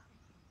good guy.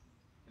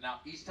 And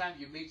now each time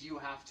you meet, you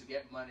have to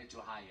get money to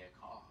hire a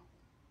car.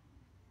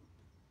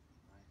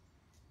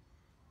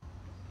 Right?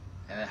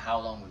 And then how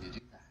long will you do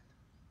that?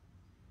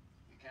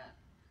 You can't.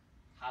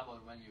 How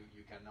about when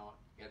you cannot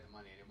get the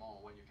money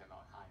anymore, when you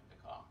cannot hire the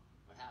car?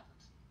 What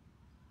happens?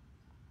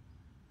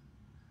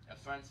 A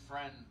friend's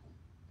friend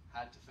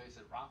had to face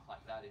a rough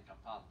like that in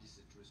Kampala. This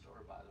is a true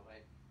story, by the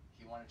way.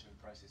 He wanted to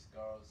impress his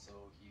girl,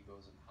 so he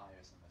goes and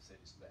hires a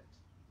Mercedes-Benz.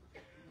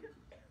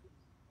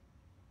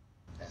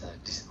 I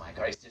said, this is my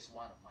car. It's just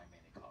one of my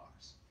many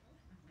cars.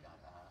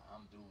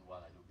 I'm doing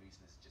while I do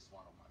business, just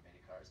one of my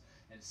many cars.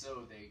 And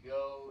so they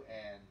go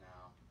and,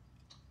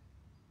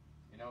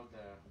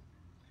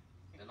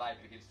 the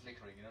light begins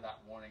flickering, that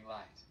warning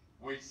light.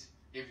 Which,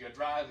 if you're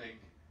driving,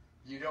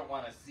 you don't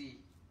want to see.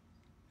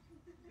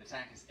 The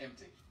tank is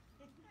empty.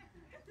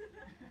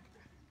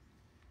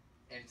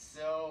 And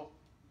so,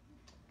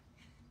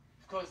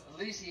 of course, at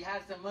least he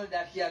had some money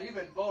that he had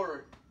even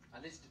borrowed,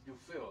 at least to do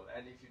fuel.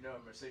 And if you know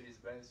a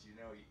Mercedes-Benz, you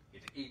know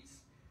it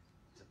eats.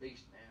 It's a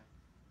beast, man.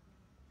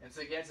 And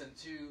so he gets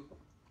into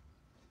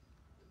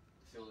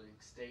the filling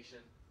station.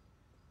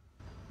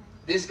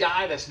 This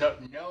guy does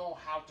not know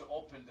how to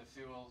open the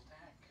fuel tank.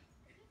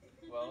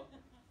 Well,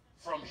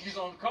 from his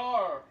own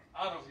car,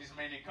 out of his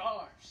many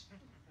cars.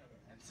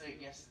 And so he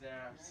gets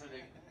there. So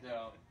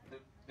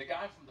the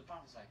guy from the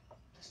pump is like,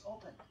 just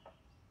open.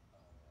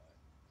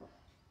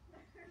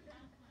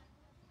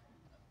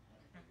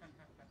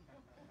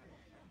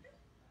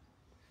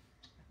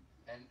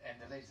 And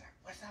the lady's like,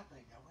 what's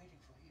happening? They're waiting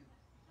for you.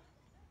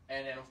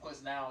 And then, of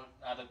course, now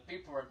the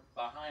people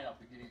behind are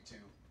beginning to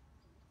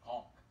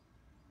honk.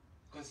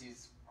 Because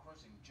he's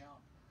causing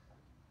jump.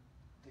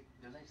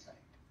 The lady's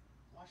like,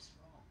 what's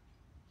wrong?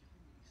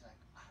 He's like,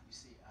 you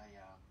see,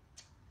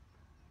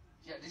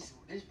 this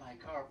is my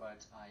car,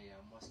 but I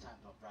most times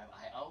don't drive.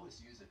 I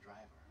always use a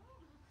driver.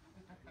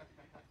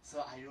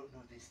 So I don't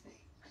know these things.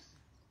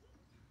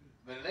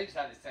 But the lady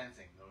started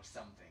sensing there was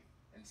something.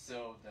 And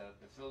so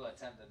the fuel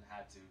attendant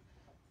had to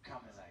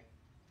come and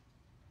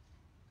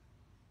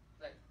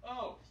like,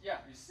 oh, yeah,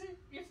 you see,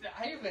 if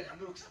I even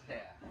looked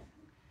there.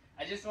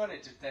 I just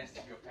wanted to test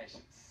your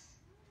patience.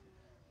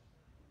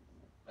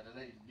 But the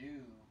lady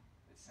knew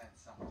it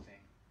sensed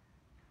something.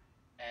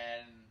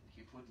 And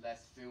he put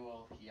less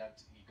fuel, he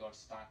got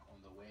stuck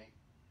on the way.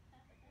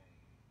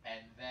 And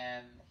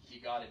then he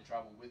got in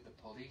trouble with the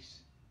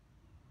police.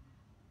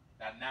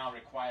 That now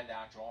required the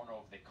actual owner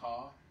of the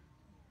car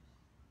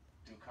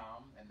to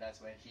come, and that's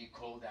when he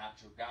called the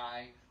actual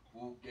guy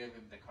who gave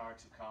him the car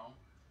to come.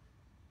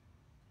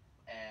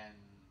 And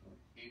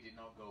it did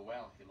not go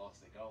well. He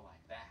lost the girl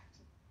like that.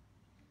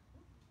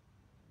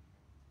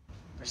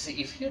 But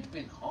see, if he had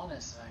been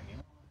honest, I'm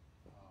going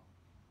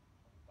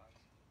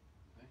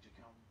to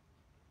come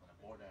on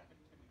the border and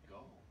we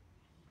go.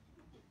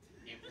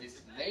 If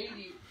this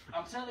lady,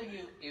 I'm telling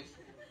you,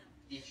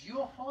 if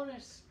you're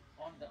honest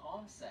on the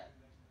onset,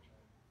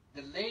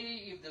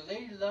 if the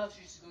lady loves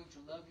you, she's going to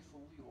love you for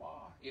who you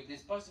are. If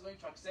this person is going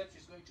to accept you,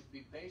 it's going to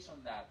be based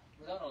on that,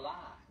 without a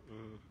lie.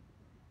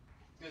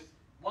 Because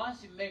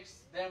once it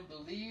makes them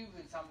believe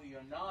in something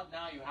you're not,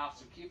 now you have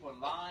to keep on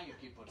lying, you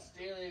keep on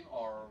stealing,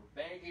 or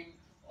begging,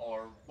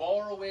 or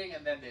borrowing,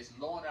 and then there's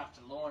loan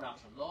after loan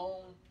after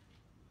loan.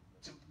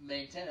 To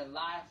maintain a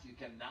life, you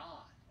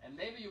cannot. And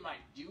maybe you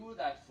might do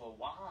that for a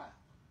while.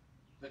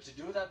 But to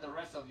do that the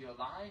rest of your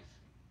life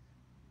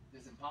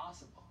is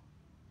impossible.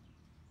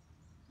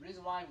 The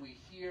reason why we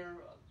hear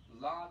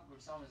a lot where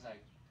someone's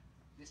like,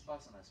 this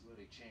person has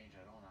really changed,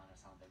 I don't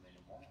understand them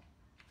anymore.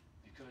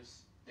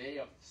 Because they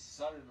have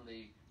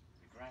suddenly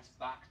regressed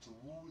back to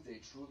who they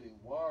truly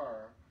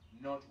were,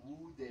 not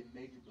who they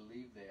made you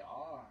believe they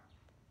are.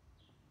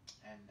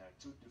 And they're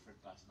two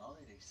different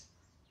personalities.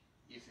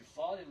 If you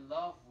fall in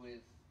love with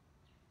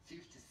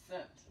 50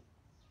 Cent,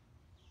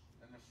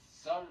 and if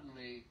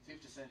suddenly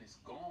 50 Cent is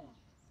gone,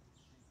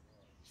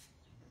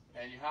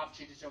 And you have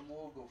Chidicha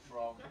Mugo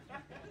from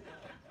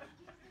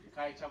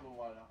Kai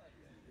Chabawala.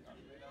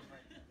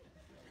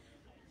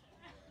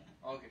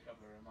 Okay,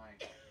 cover remind.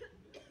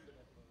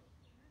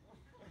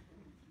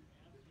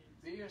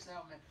 Be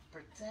yourself, man.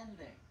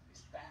 Pretending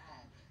is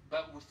bad.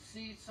 But we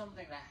see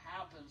something that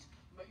happens.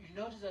 But you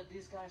notice that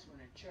these guys were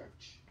in a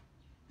church.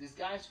 These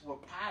guys were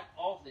part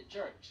of the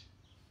church.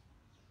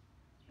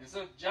 And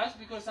so just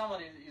because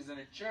someone is in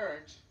a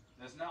church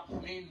does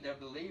not mean they're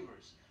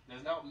believers.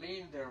 Does not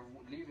mean they're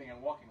living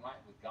and walking right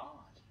with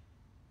God.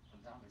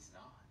 Sometimes it's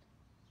not.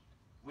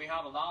 We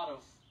have a lot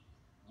of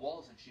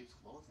wolves in sheep's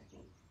clothing.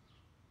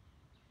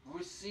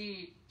 We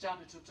see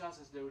chapter 2 tells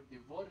us they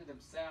devoted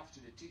themselves to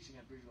the teaching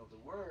and preaching of the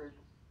word.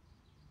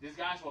 These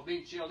guys were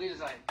being cheerleaders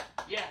like,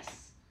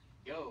 yes,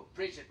 yo,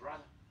 preach it,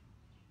 brother.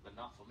 But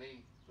not for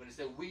me. When they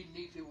say we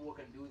need people who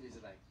can do this,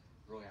 it's like,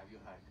 Roy, have you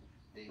heard?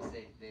 They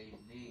say they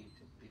need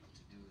people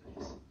to do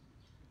this.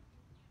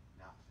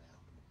 Not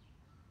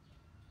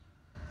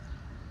them.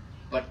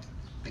 But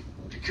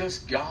because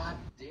God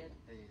did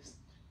this,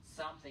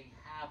 something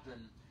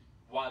happened.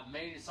 While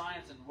many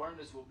signs and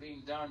wonders were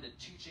being done, the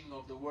teaching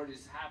of the word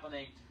is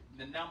happening,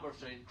 the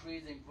numbers are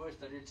increasing. Verse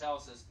 30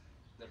 tells us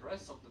the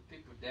rest of the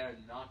people dared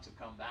not to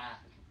come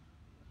back.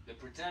 The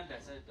pretender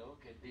said,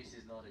 okay, this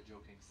is not a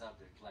joking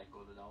subject, like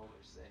Golden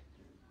always say,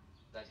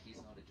 that he's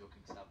not a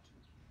joking subject.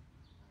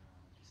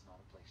 It's not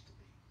a place to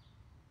be.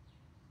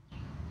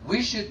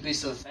 We should be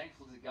so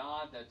thankful to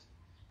God that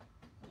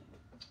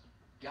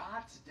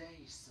God today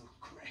is so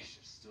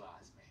gracious to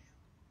us, man.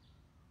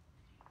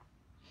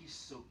 He's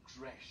so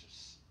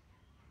gracious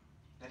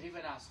that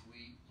even as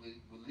we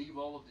leave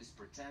all of this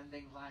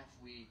pretending life,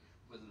 we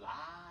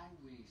lie,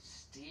 we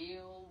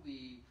steal,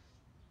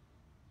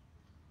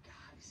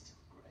 God is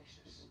still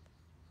gracious.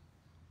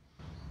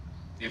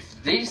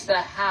 If this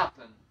that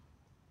happened,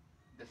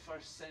 the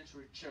first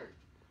century church,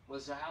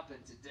 was to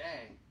happen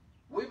today,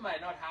 I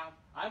might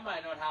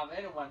not have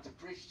anyone to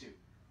preach to.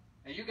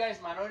 And you guys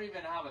might not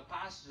even have a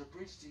pastor to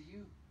preach to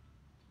you.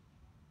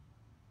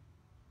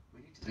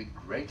 We need to be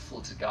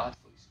grateful to God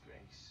for His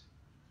grace.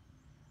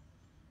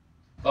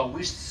 But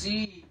we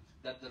see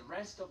that the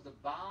rest of the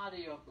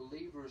body of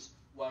believers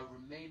were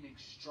remaining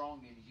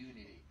strong in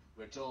unity.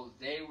 We're told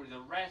the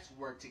rest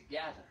were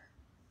together.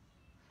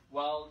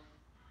 While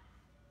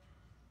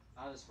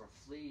others were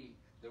fleeing,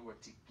 they were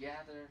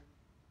together.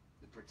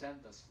 The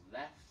pretenders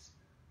left,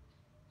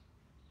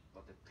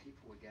 but the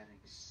people were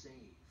getting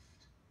saved.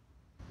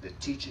 The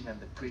teaching and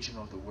the preaching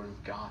of the Word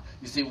of God.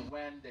 You see,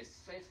 when there's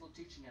faithful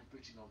teaching and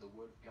preaching of the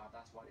Word of God,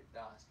 that's what it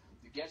does.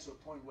 You get to a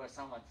point where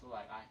someone feels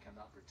like, I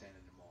cannot pretend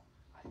anymore.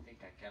 I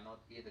think I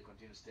cannot either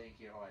continue staying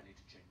here or I need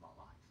to change my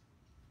life.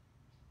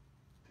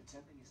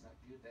 Pretending is not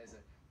good.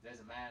 There's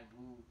a man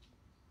who,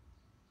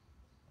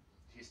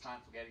 his time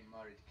for getting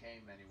married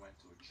came and he went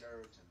to a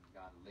church and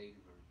got a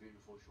lady very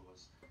beautiful. She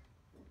was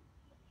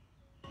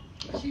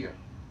here.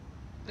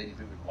 Lady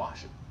Vivian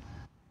Washington.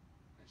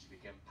 And she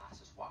became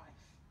pastor's wife.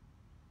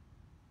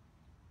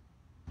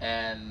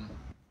 And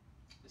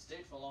they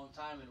stayed for a long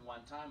time, and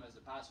one time as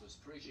the pastor was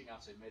preaching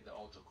after he made the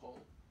altar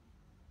call,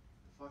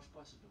 the first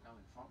person to come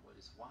in front was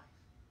his wife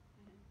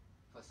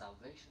for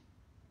salvation.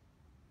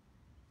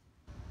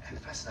 And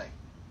the pastor like,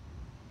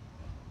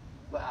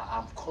 well,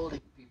 I'm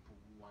calling people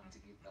who want to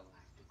give their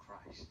life to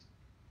Christ.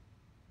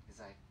 He's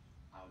like,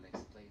 I will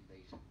explain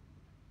later.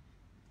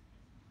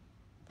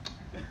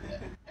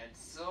 And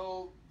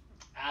so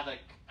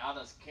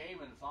others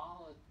came and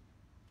followed,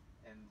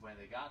 and when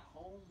they got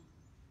home,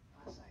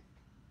 I was like,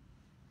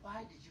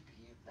 why did you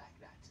behave like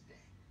that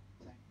today?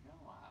 It's like, no,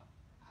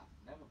 I've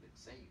never been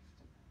saved.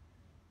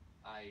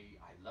 I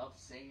love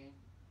singing,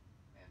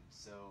 and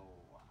so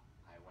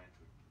I went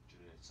to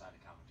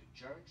decided to come to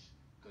church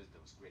because there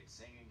was great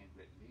singing and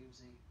great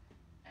music,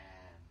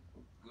 and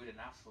good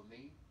enough for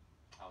me.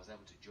 I was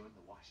able to join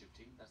the worship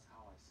team. That's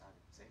how I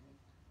started singing.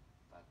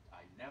 But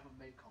I never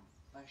made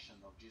confession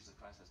of Jesus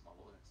Christ as my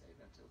Lord and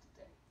Savior until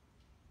today.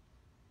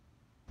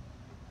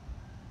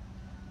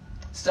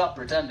 Stop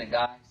pretending,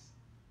 guys.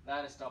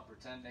 Let us stop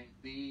pretending.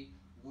 Be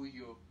who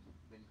you've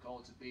been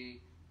called to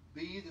be.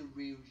 Be the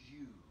real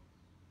you.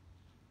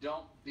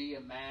 Don't be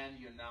a man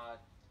you're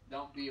not.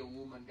 Don't be a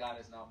woman God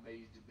has not made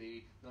you to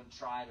be. Don't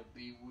try to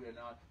be who you're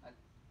not.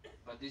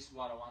 But this is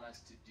what I want us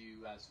to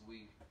do as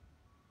we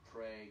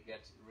pray, get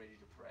ready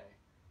to pray.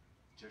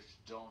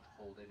 Just don't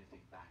hold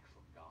anything back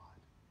from God.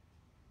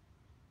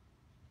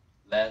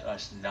 Let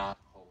us not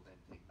hold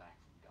anything back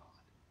from God.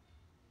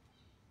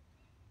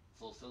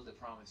 Fulfill the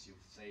promise you've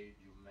said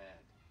you've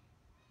made.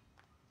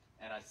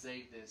 And I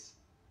say this,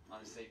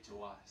 I say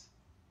to us,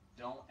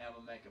 don't ever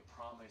make a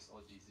promise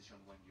or decision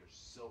when you're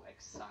so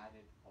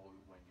excited or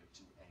when you're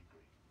too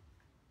angry.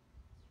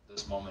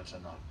 Those moments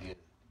are not good.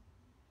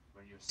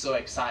 When you're so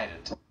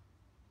excited,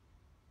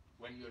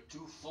 when you're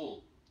too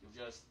full, you've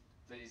just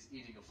finished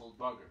eating a full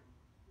burger,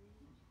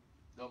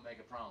 don't make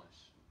a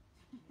promise.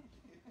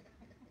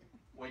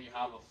 When you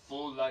have a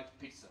full large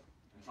pizza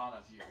in front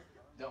of you,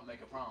 don't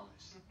make a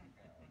promise.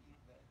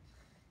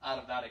 Out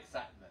of that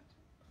excitement.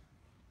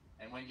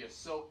 And when you're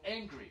so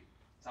angry,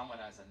 Someone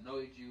has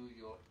annoyed you,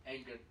 you're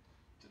angered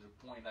to the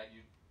point that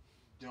you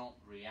don't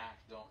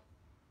react, don't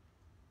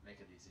make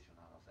a decision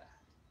out of that.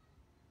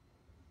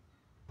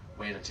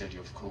 Wait until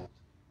you've cooled.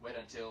 Wait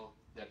until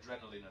the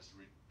adrenaline has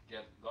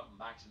gotten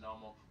back to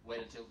normal.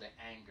 Wait until the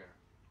anger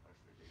is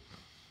reduced.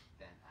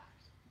 Then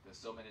act. Because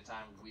so many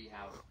times we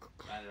have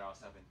landed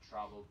ourselves in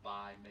trouble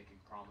by making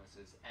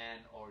promises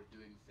and or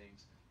doing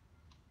things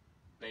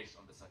based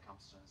on the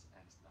circumstance,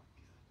 and it's not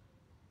good.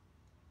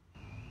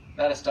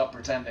 Let us stop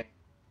pretending.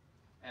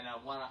 And I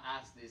want to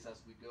ask this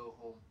as we go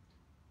home.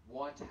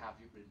 What have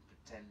you been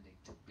pretending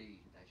to be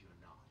that you're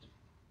not?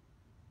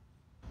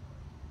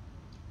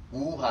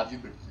 Who have you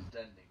been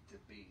pretending to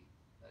be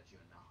that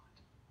you're not?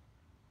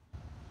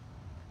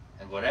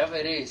 And whatever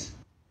it is,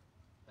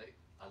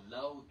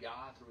 allow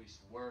God through His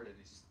Word and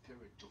His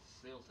Spirit to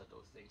filter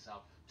those things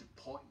out, to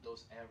point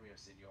those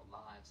areas in your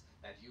lives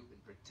that you've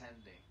been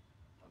pretending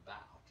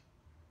about.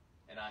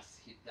 And as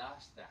He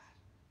does that,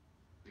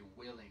 be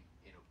willing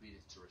in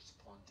obedience to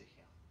respond to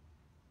Him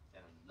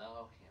and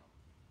allow Him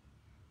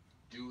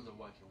do the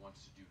work He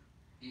wants to do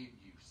in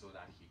you so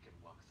that He can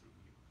work through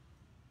you.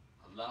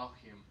 Allow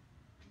Him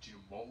continue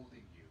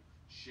molding you,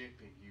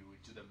 shaping you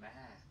into the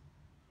man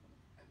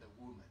and the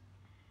woman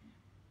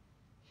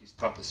He's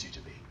purposed you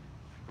to be.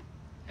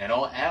 And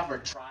don't ever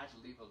try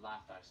to live a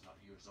life that's not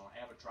yours. Don't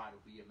ever try to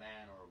be a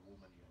man or a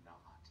woman you're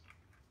not.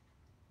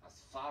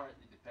 As far as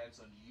it depends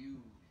on you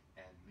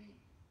and me,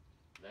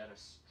 let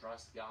us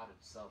trust God and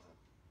serve Him.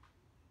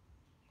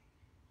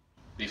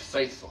 Be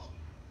faithful.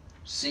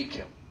 Seek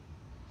Him.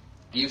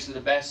 Give to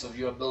the best of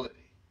your ability.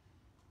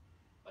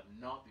 But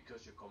not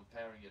because you're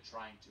comparing, you're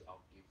trying to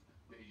outgive,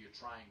 you're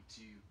trying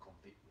to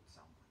compete with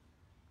someone.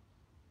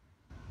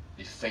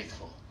 Be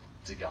faithful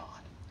to God.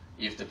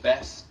 If the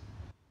best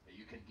that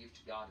you can give to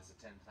God is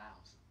a 10,000,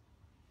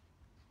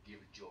 give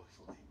it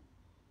joyfully.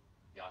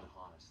 God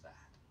honors that.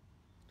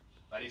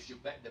 But if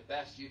the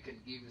best you can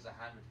give is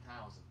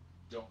 100,000,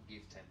 don't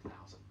give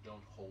 10,000.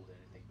 Don't hold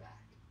anything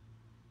back.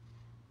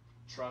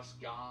 Trust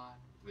God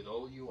with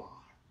all you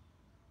are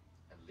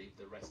and leave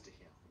the rest to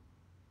Him.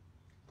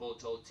 Paul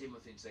told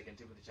Timothy in 2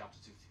 Timothy chapter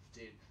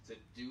 2:15, said,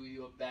 do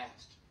your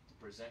best to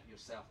present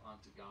yourself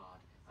unto God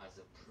as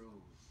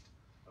approved,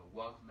 a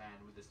workman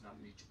who does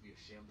not need to be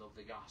ashamed of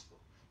the gospel,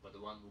 but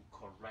the one who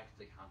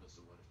correctly handles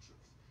the word of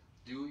truth.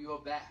 Do your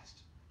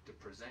best to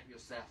present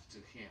yourself to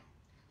Him.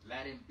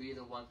 Let Him be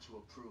the one to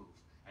approve.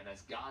 And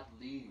as God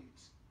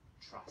leads,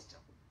 trust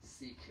Him,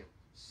 seek Him,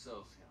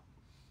 serve Him.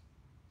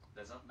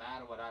 Doesn't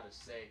matter what others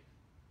say.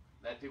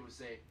 Let people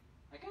say,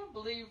 I can't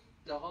believe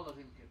the whole of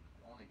Him can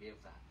only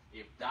give that.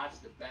 If that's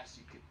the best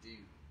you could do,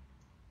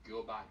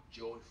 go back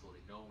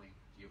joyfully knowing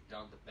you've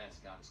done the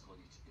best God has called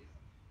you to do.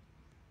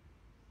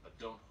 But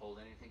don't hold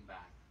anything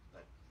back.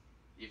 But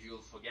if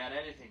you'll forget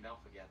anything,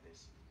 don't forget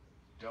this.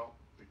 Don't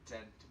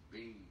pretend to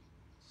be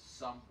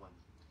someone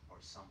or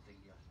something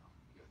you're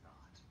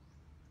not.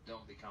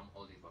 Don't become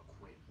Oliver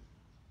Quinn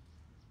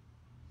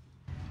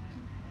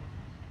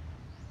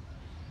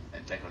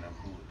and take on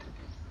a hood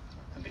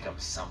and become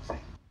something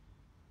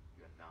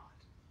you're not.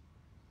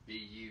 Be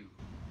you,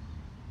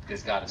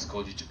 because God has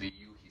called you to be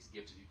you. He's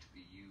gifted you to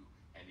be you,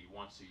 and He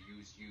wants to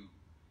use you,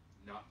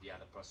 not the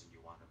other person you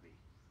want to be.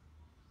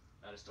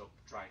 Let us stop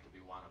trying to be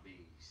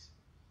wannabes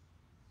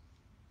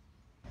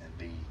and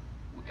be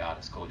who God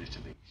has called you to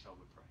be. Shall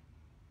we pray?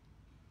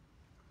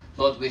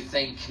 Lord, we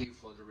thank You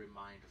for the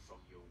reminder from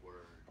Your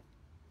word.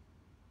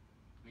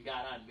 We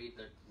gotta admit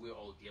that we're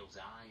all guilty.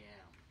 I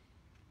am.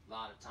 A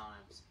lot of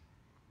times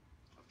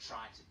I've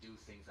tried to do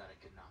things that I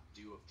could not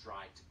do. I've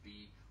tried to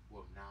be who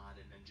I'm not,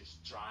 and then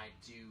just tried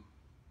to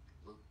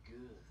look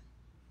good.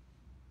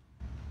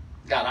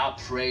 God, I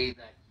pray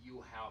that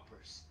You help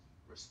us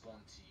respond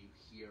to You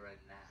here and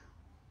now.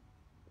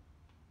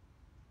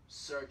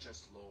 Search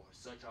us, Lord.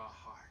 Search our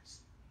hearts.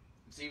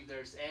 And see if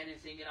there's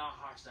anything in our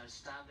hearts that is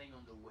standing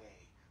on the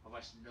way of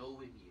us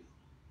knowing You.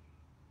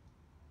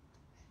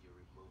 And You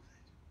remove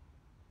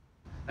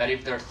it. That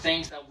if there are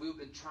things that we've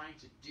been trying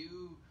to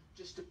do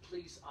just to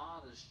please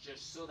others,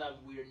 just so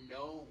that we're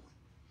known,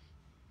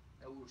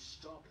 that we'll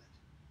stop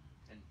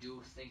it and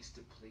do things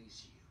to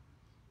please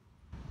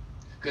You.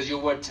 Because Your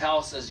word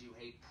tells us You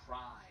hate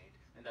pride,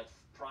 and that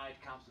pride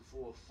comes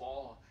before a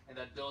fall, and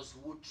that those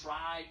who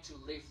try to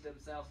lift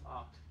themselves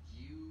up,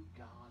 You,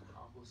 God,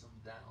 humbles them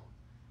down.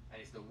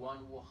 And it's the one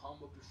who will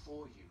humble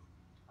before You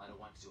are the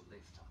ones to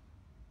lift up.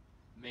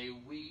 May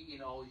we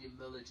in all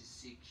humility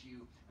seek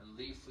You and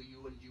live for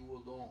You and You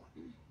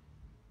alone.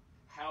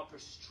 Help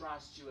us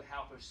trust You,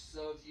 help us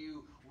serve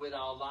You with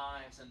our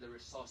lives and the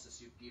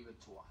resources You've given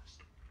to us.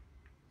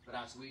 But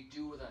as we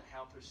do that,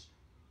 help us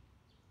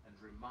and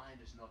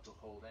remind us not to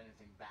hold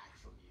anything back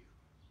from You.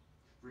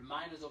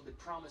 Remind us of the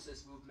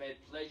promises we've made,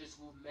 pledges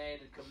we've made,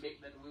 and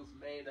commitment we've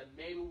made that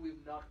maybe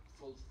we've not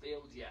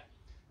fulfilled yet.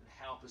 And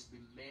help us be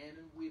men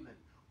and women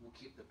who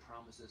keep the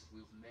promises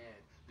we've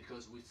made,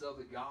 because we serve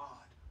a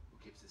God who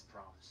keeps His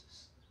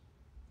promises.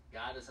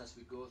 Guide us as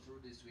we go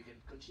through this. We can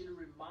continue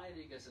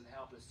reminding us and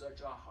help us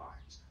search our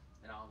hearts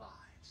and our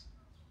lives.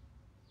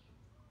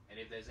 And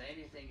if there's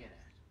anything in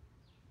it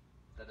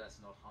that does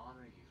not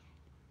honor you,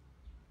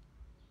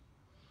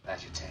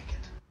 as you take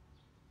it.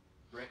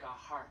 Break our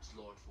hearts,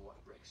 Lord, for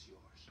what breaks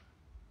yours.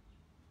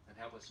 And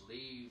help us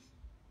leave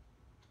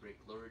to bring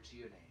glory to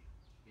your name.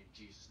 In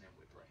Jesus' name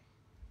we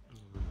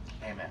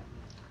pray. Amen.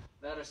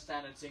 Let us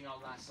stand and sing our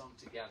last song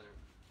together.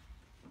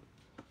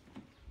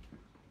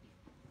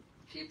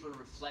 Keep on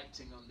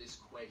reflecting on these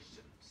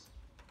questions.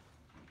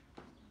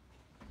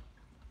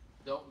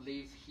 Don't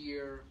leave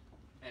here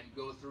and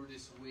go through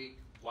this week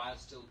while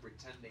still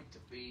pretending to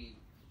be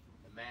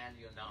a man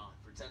you're not,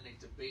 pretending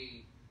to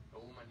be a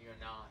woman you're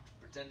not,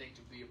 pretending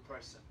to be a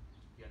person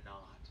you're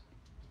not.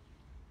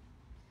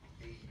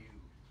 Be you.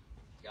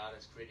 God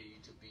has created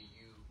you to be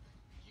you.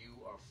 You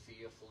are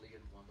fearfully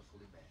and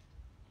wonderfully made.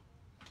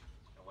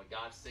 And what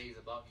God says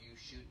about you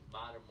shouldn't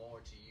matter more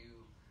to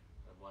you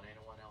than what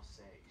anyone else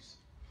says.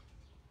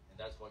 And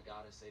that's what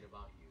God has said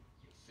about you.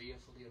 You're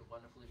fearfully and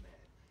wonderfully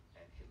made,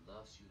 and He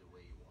loves you the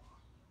way you are.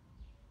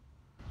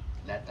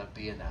 Let that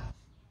be enough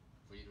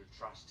for you to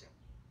trust Him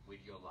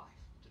with your life,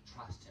 to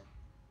trust Him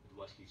with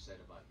what He said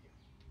about you.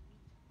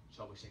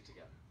 Shall we sing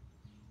together?